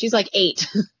school. She's like 8.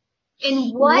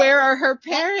 And where are her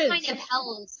parents? What kind of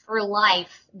hell is her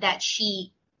life that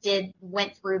she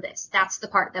went through this? That's the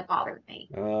part that bothered me.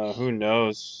 Who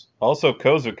knows? Also,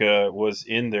 Kozuka was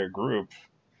in their group.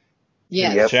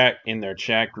 Yeah. In their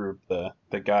chat group,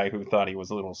 the guy who thought he was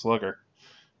a little slugger.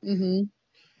 Mm-hmm.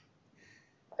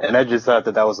 And I just thought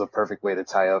that was a perfect way to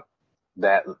tie up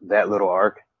that little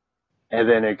arc. And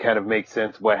then it kind of makes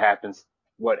sense what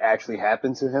actually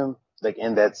happened to him, like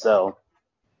in that cell.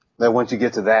 That once you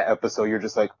get to that episode, you're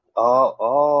just like,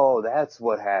 oh, that's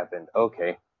what happened.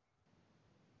 Okay.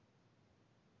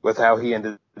 With how he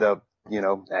ended up,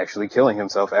 actually killing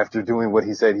himself after doing what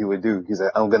he said he would do. He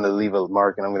said, I'm going to leave a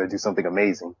mark and I'm going to do something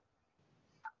amazing.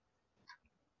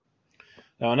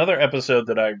 Now, another episode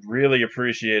that I really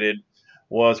appreciated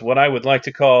was what I would like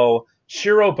to call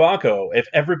Shirobako, If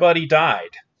Everybody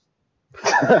Died.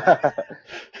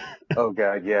 Oh,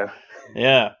 God, yeah.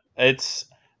 Yeah, it's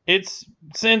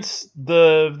since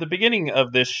the beginning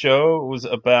of this show was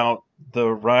about the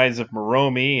rise of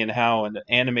Moromi and how an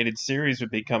animated series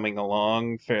would be coming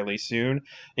along fairly soon.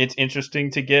 It's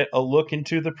interesting to get a look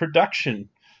into the production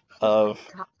of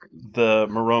the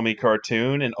Moromi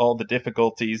cartoon and all the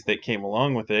difficulties that came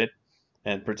along with it,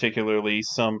 and particularly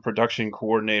some production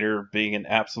coordinator being an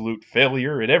absolute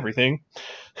failure at everything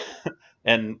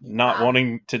and not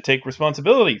wanting to take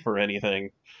responsibility for anything.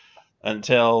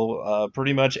 until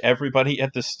pretty much everybody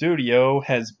at the studio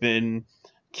has been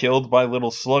killed by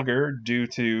Little Slugger due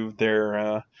to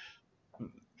their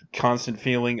constant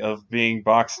feeling of being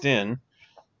boxed in.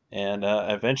 And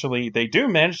eventually they do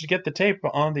manage to get the tape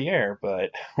on the air,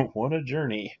 but what a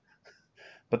journey.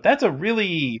 But that's a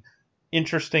really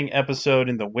interesting episode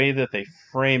in the way that they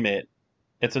frame it.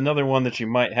 It's another one that you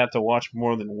might have to watch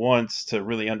more than once to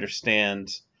really understand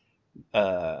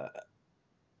at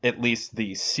least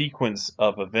the sequence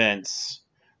of events,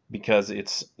 because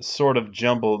it's sort of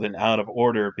jumbled and out of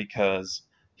order because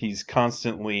he's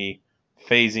constantly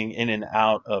phasing in and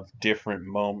out of different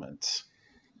moments.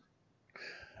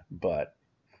 But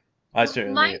I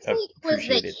certainly My take was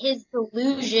appreciate that it. his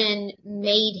delusion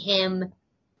made him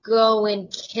go and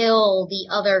kill the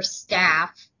other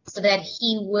staff so that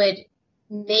he would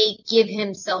give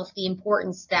himself the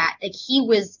importance that, like, he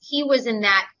was in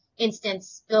that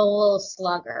instance the Little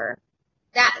Slugger.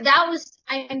 That was,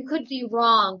 I could be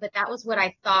wrong, but that was what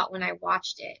I thought when I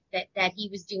watched it, that he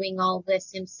was doing all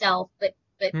this himself, but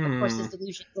of course his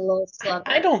delusion is the Little Slugger.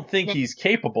 I don't think he's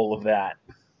capable of that.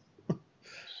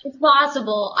 It's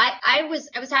possible. I was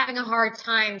having a hard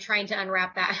time trying to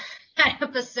unwrap that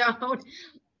episode.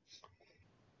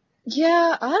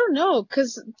 Yeah, I don't know,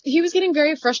 because he was getting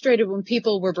very frustrated when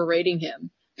people were berating him.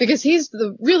 Because he's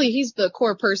the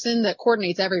core person that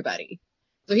coordinates everybody.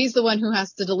 So he's the one who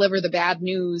has to deliver the bad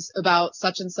news about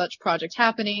such and such project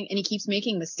happening, and he keeps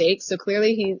making mistakes. So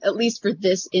clearly he, at least for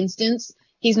this instance,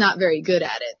 he's not very good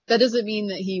at it. That doesn't mean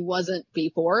that he wasn't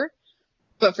before.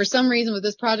 But for some reason with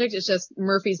this project, it's just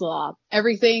Murphy's Law.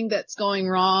 Everything that's going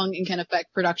wrong and can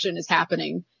affect production is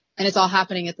happening, and it's all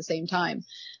happening at the same time.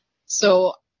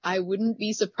 So I wouldn't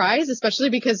be surprised, especially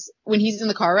because when he's in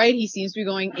the car ride, he seems to be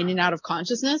going in and out of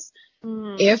consciousness.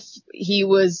 If he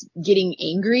was getting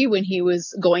angry when he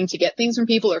was going to get things from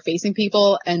people or facing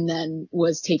people and then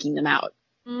was taking them out.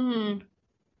 And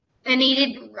he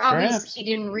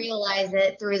didn't realize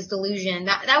it through his delusion.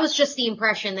 That was just the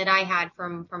impression that I had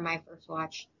from my first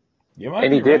watch.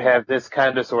 And he did have this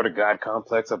kind of sort of God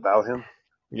complex about him.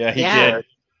 Yeah, he did.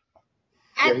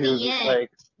 At he was the just end,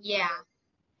 like, yeah.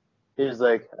 he was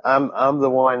like, I'm the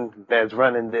one that's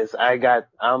running this.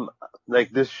 I'm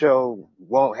like, this show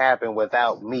won't happen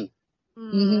without me.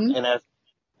 Mm-hmm.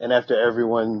 And after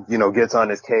everyone, gets on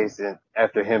his case, and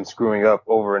after him screwing up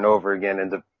over and over again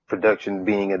and the production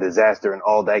being a disaster and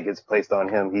all that gets placed on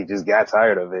him, he just got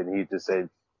tired of it and he just said,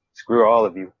 screw all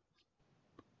of you.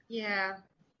 Yeah.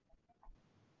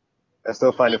 I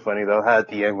still find it funny though, how at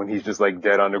the end when he's just like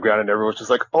dead on the ground and everyone's just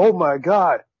like, oh my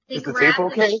God, is the tape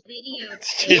okay?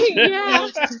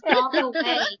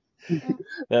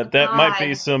 Yeah. That might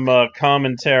be some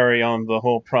commentary on the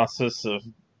whole process of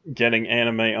getting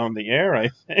anime on the air, I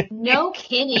think. No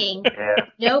kidding. Yeah.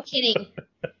 No kidding.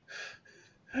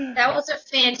 That was a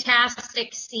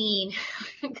fantastic scene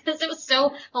because it was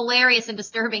so hilarious and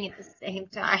disturbing at the same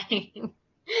time.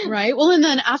 Right. Well, and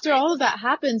then after all of that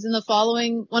happens in the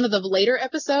following one of the later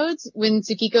episodes, when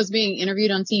Tsukiko's being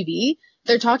interviewed on TV,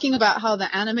 they're talking about how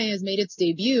the anime has made its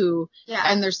debut,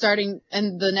 and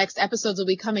and the next episodes will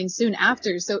be coming soon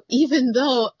after. So even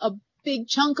though a big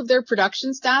chunk of their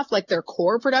production staff, like their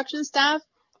core production staff,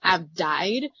 have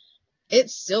died,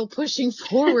 it's still pushing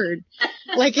forward.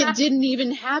 Like it didn't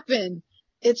even happen.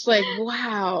 It's like,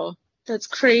 wow, that's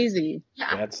crazy.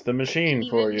 Yeah. That's the machine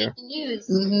for you.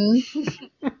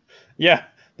 Mm-hmm. Yeah,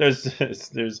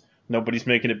 there's nobody's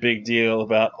making a big deal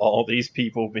about all these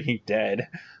people being dead.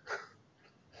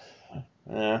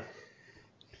 Anime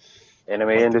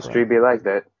industry be like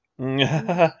that.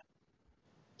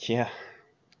 Yeah,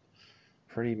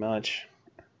 pretty much.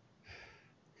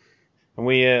 And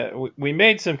we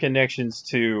made some connections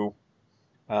to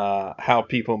how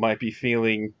people might be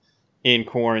feeling in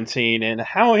quarantine, and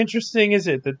how interesting is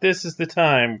it that this is the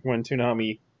time when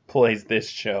Toonami plays this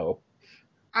show?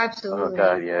 Absolutely. Oh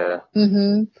God, yeah.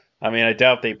 Mm-hmm. I mean, I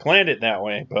doubt they planned it that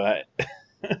way, but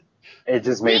it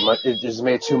just made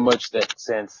too much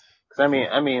sense. Cause I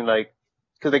mean, like,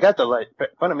 cause they got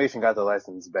Funimation got the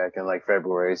license back in like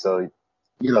February, so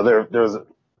there was a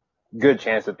good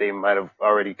chance that they might have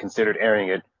already considered airing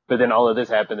it. But then all of this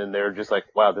happened, and they're just like,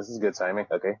 "Wow, this is good timing."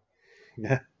 Okay.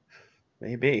 Yeah,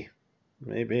 maybe.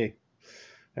 I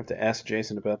have to ask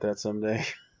Jason about that someday.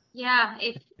 Yeah,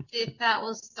 if that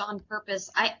was on purpose,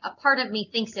 a part of me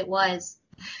thinks it was.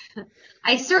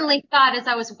 I certainly thought as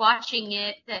I was watching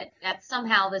it that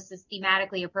somehow this is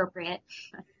thematically appropriate.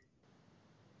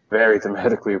 Very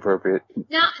thematically appropriate.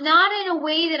 Not in a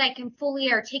way that I can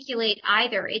fully articulate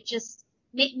either. It just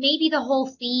maybe the whole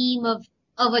theme of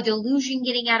a delusion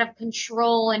getting out of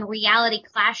control and reality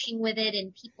clashing with it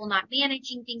and people not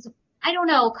managing things. I don't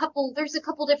know, there's a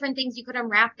couple different things you could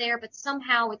unwrap there, but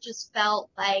somehow it just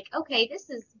felt like, okay, this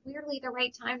is weirdly the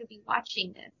right time to be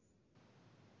watching this.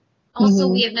 Also,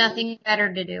 we have nothing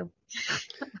better to do.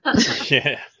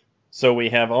 Yeah. So we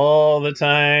have all the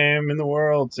time in the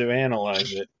world to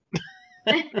analyze it.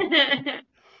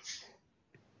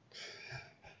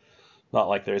 Not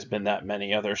like there's been that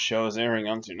many other shows airing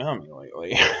on Toonami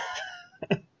lately.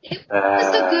 It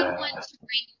was a good one to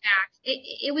bring back.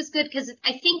 It was good because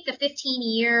I think the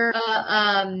 15-year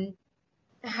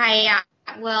hiatus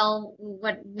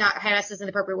isn't the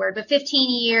appropriate word, but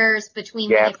 15 years between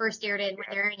when they first aired it and when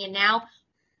they're airing it now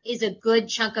is a good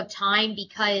chunk of time,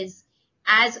 because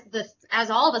as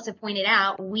all of us have pointed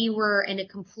out, we were in a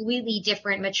completely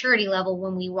different maturity level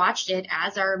when we watched it,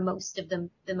 as are most of the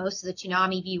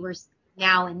Toonami viewers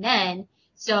now and then.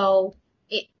 So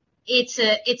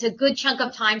it's a good chunk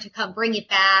of time to come bring it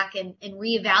back and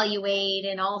reevaluate.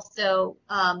 And also,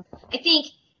 I think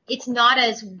it's not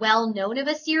as well known of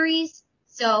a series,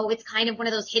 so it's kind of one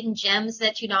of those hidden gems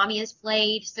that Toonami has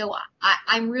played. So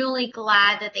I'm really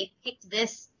glad that they picked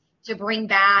this to bring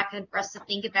back and for us to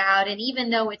think about. And even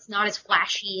though it's not as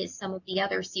flashy as some of the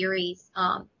other series,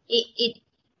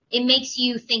 it makes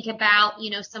you think about,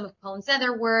 some of Kohn's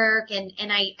other work, and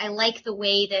I like the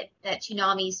way that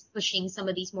Toonami's pushing some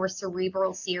of these more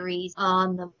cerebral series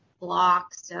on the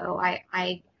block. So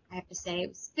I have to say it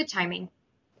was good timing.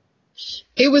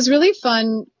 It was really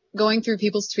fun going through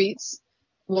people's tweets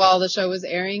while the show was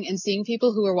airing and seeing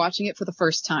people who were watching it for the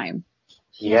first time.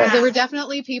 Yeah. There were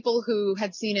definitely people who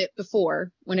had seen it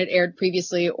before when it aired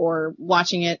previously, or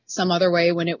watching it some other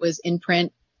way when it was in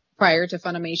print prior to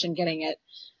Funimation getting it.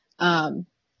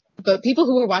 But people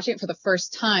who were watching it for the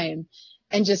first time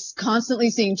and just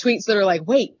constantly seeing tweets that are like,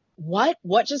 wait, what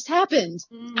just happened?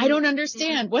 I don't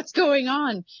understand what's going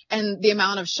on. And the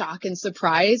amount of shock and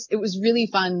surprise, it was really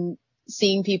fun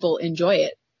seeing people enjoy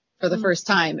it for the first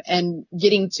time and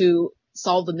getting to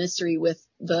solve the mystery with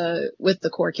the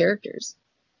core characters.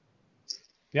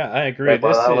 Yeah, I agree. Go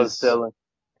ahead.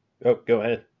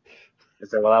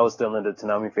 So while I was still in the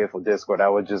Toonami Faithful Discord, I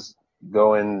would just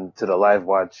go into the Live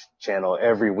Watch channel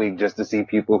every week just to see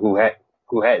people who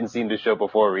hadn't seen the show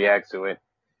before react to it.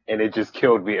 And it just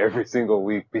killed me every single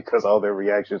week because all their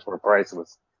reactions were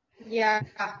priceless. Yeah.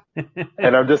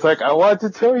 And I'm just like, I want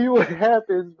to tell you what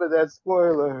happens, but that's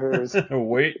spoilers.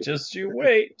 Just you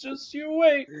wait.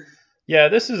 Yeah,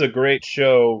 this is a great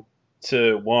show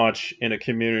to watch in a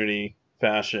community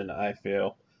fashion, I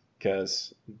feel,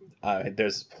 because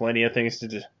there's plenty of things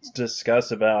to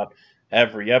discuss about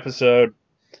every episode.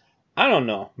 I don't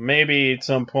know, maybe at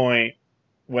some point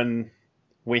when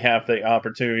we have the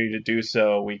opportunity to do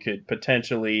so, we could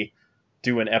potentially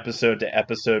do an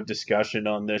episode-to-episode discussion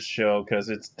on this show, because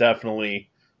it's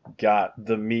definitely got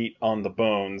the meat on the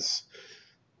bones.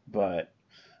 But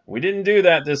we didn't do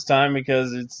that this time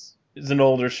because it's an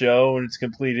older show and it's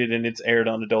completed and it's aired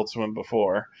on Adult Swim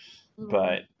before.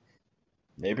 But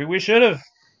maybe we should have.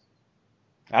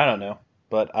 I don't know.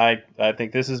 But I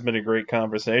think this has been a great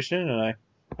conversation, and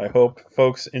I hope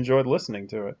folks enjoyed listening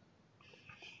to it.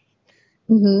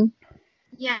 Mm-hmm.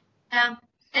 Yeah. And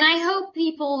I hope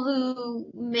people who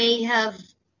may have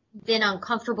been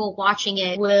uncomfortable watching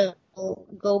it will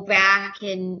go back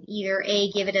and either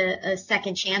give it a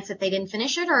second chance if they didn't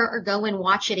finish it, or go and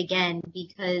watch it again,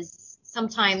 because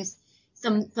sometimes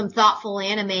some thoughtful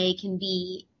anime can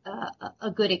be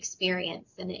a good experience,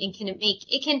 and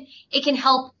it can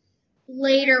help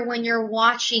later when you're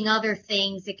watching other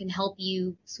things. It can help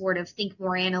you sort of think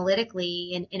more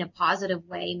analytically in a positive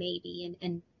way, maybe,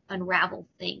 and unravel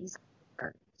things.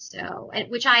 So,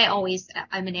 which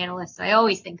I'm an analyst, so I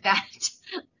always think that.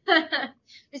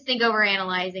 Just think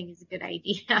overanalyzing is a good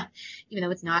idea, even though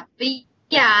it's not. But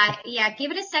yeah, give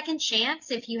it a second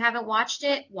chance. If you haven't watched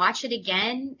it, watch it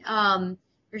again.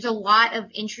 There's a lot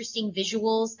of interesting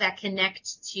visuals that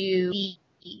connect to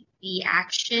the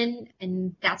action,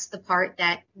 and that's the part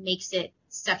that makes it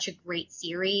such a great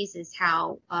series, is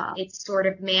how it's sort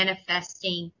of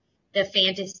manifesting the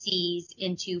fantasies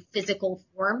into physical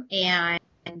form, and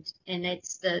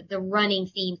it's the running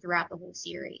theme throughout the whole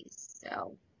series.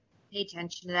 So pay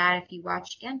attention to that if you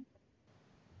watch again.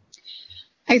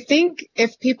 I think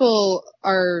if people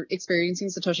are experiencing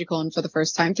Satoshi Kon for the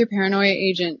first time through Paranoia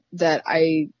Agent, that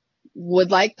I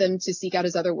would like them to seek out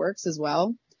his other works as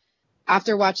well.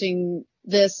 After watching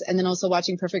this and then also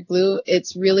watching Perfect Blue,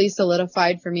 it's really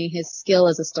solidified for me his skill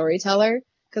as a storyteller,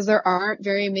 because there aren't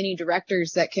very many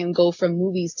directors that can go from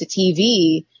movies to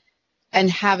TV and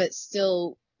have it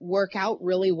still work out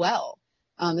really well.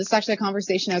 This is actually a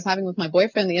conversation I was having with my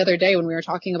boyfriend the other day when we were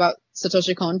talking about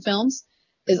Satoshi Kon films.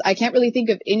 is I can't really think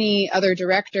of any other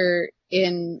director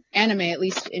in anime, at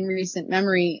least in recent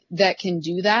memory, that can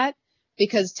do that,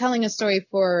 because telling a story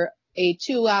for a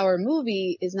 2-hour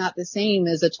movie is not the same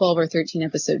as a 12 or 13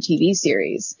 episode TV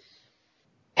series.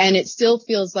 And it still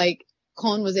feels like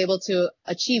Kon was able to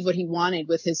achieve what he wanted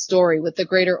with his story, with the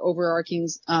greater overarching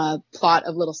plot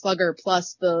of Little Slugger,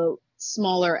 plus the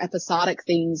smaller episodic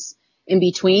things in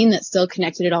between that still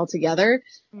connected it all together.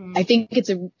 I think it's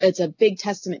a big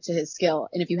testament to his skill.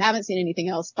 And if you haven't seen anything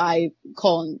else by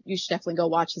Kon, you should definitely go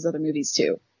watch his other movies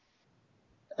too.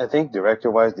 I think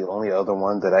director-wise, the only other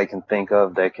one that I can think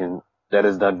of that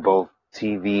has done both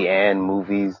TV and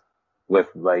movies with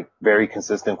like very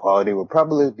consistent quality would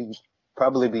probably be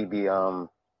Masaaki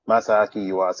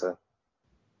Yuasa.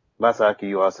 Masaaki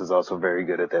Yuasa is also very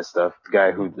good at that stuff. The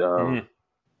guy who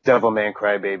Devilman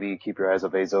Crybaby, Keep Your Eyes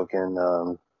Up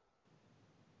Eizouken,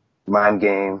 Mind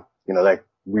Game, that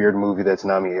weird movie that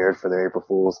Toonami aired for the April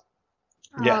Fools.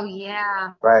 Oh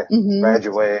yeah. Right. Mm-hmm. Ride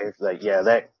Your Wave.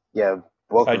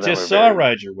 Both I of them just are saw very-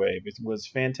 Ride Your Wave. It was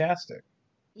fantastic.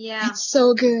 Yeah. It's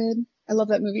so good. I love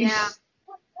that movie. Yeah.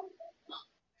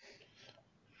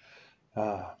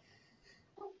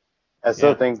 I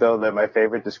still Yeah. think though that my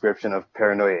favorite description of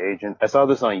Paranoia Agent, I saw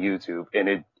this on YouTube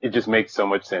and it just makes so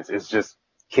much sense. It's just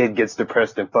kid gets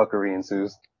depressed and fuckery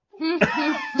ensues.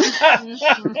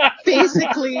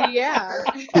 Basically, yeah.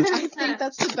 I think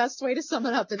that's the best way to sum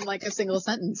it up in like a single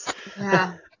sentence.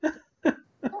 Yeah.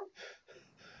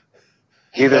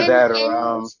 Either And- that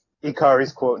or and-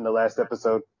 Ikari's quote in the last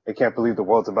episode, I can't believe the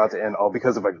world's about to end all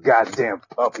because of a goddamn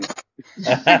puppy.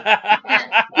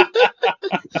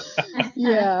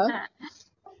 Yeah.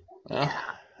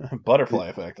 Butterfly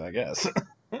effect, I guess.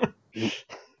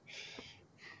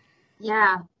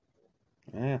 Yeah.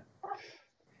 Yeah.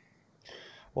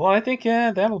 Well, I think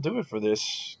that'll do it for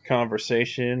this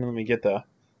conversation. Let me get the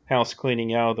house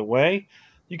cleaning out of the way.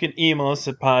 You can email us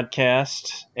at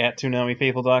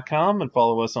podcast@ToonamiFaithful.com and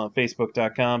follow us on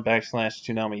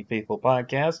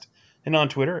Facebook.com/ToonamiFaithfulPodcast and on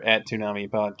Twitter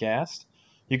 @ToonamiPodcast.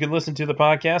 You can listen to the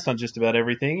podcast on just about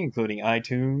everything, including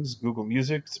iTunes, Google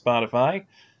Music, Spotify.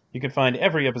 You can find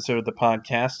every episode of the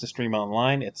podcast to stream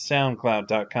online at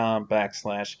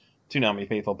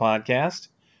SoundCloud.com/ToonamiFaithfulPodcast.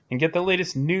 And get the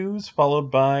latest news followed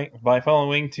by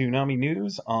following Toonami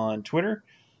News on Twitter,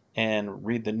 and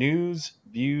read the news,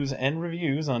 views, and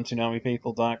reviews on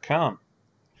ToonamiFaithful.com.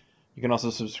 You can also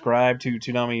subscribe to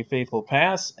Toonami Faithful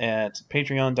Pass at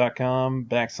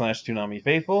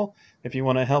Patreon.com/ToonamiFaithful if you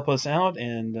want to help us out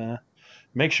and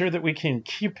make sure that we can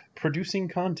keep producing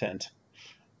content.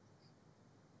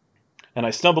 And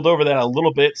I stumbled over that a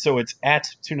little bit, so it's at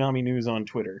Toonami News on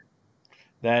Twitter.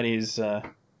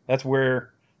 That's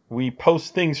where we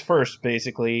post things first,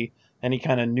 basically. Any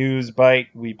kind of news bite,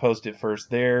 we post it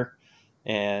first there,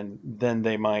 and then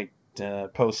they might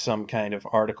post some kind of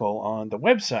article on the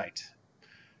website,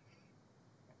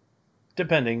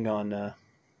 depending on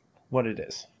what it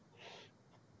is.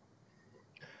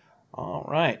 All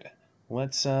right,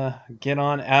 let's get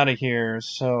on out of here.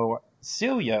 So,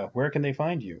 Celia, where can they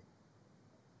find you?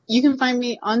 You can find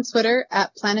me on Twitter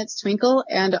at Planets Twinkle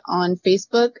and on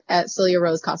Facebook at Celia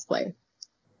Rose Cosplay.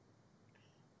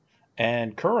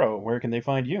 And Kuro, where can they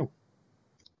find you?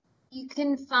 You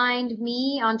can find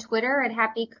me on Twitter at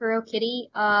Happy Kuro Kitty,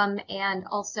 and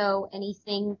also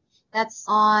anything that's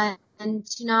on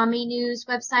Toonami News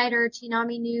website or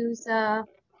Toonami News.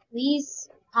 Please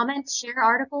comment, share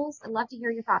articles. I'd love to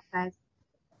hear your thoughts, guys.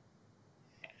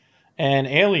 And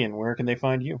Alien, where can they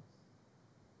find you?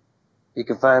 You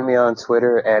can find me on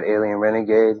Twitter at Alien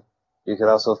Renegade. You can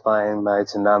also find my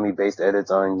Toonami-based edits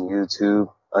on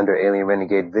YouTube under Alien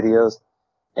Renegade videos.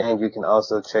 And you can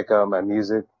also check out my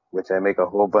music, which I make a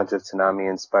whole bunch of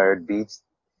Toonami-inspired beats.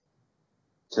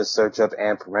 Just search up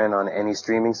Amp Ren on any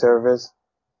streaming service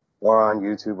or on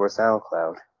YouTube or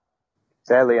SoundCloud.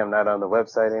 Sadly, I'm not on the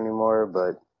website anymore,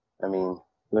 but, I mean,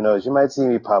 who knows? You might see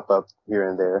me pop up here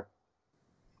and there.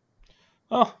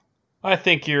 Oh, I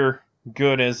think you're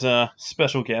good as a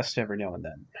special guest every now and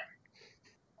then.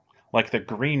 Like the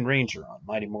Green Ranger on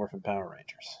Mighty Morphin Power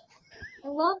Rangers. I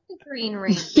love the Green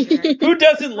Ranger. Who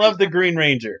doesn't love the Green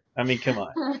Ranger? I mean, come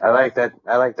on. I like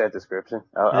that description.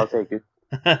 I'll take it.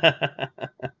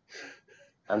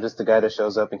 I'm just the guy that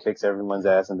shows up and kicks everyone's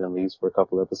ass and then leaves for a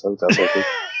couple episodes. I'll take it.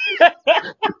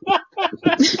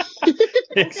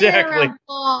 Exactly. Around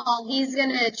Paul, he's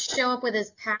gonna show up with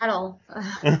his paddle.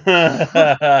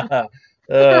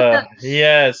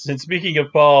 Yes, and speaking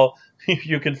of Paul,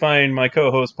 you can find my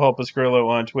co-host Paul Pascrillo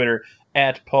on Twitter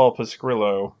at Paul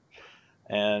Pascrillo.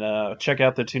 And check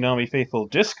out the Toonami Faithful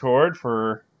Discord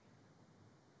for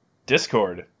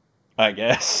Discord, I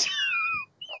guess.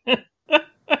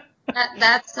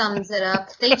 That sums it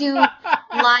up. They do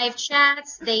live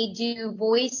chats. They do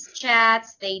voice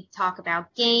chats. They talk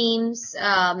about games.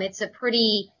 It's a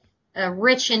pretty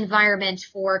rich environment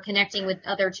for connecting with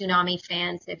other Toonami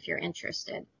fans if you're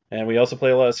interested. And we also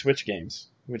play a lot of Switch games,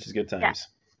 which is good times.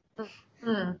 Yeah.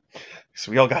 Mm.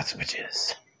 So we all got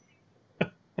Switches.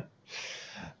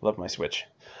 Love my Switch.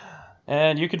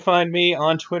 And you can find me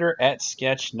on Twitter at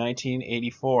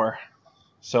Sketch1984.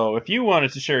 So if you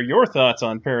wanted to share your thoughts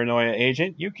on Paranoia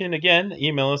Agent, you can, again,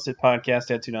 email us at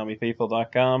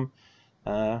podcast@toonamifaithful.com.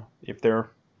 If they're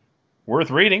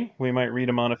worth reading, we might read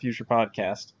them on a future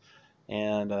podcast.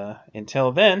 And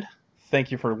until then,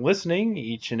 thank you for listening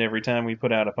each and every time we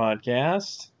put out a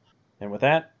podcast. And with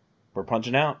that, we're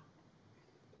punching out.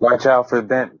 Watch out for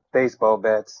bent baseball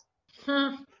bats.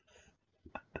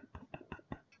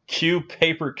 Cue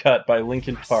Paper Cut by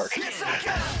Linkin Park. It's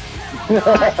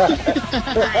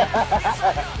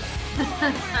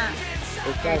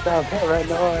like I'm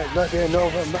paranoid, looking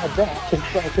over my back.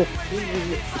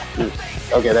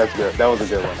 Okay, that's good. That was a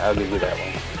good one. I'll give you that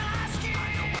one.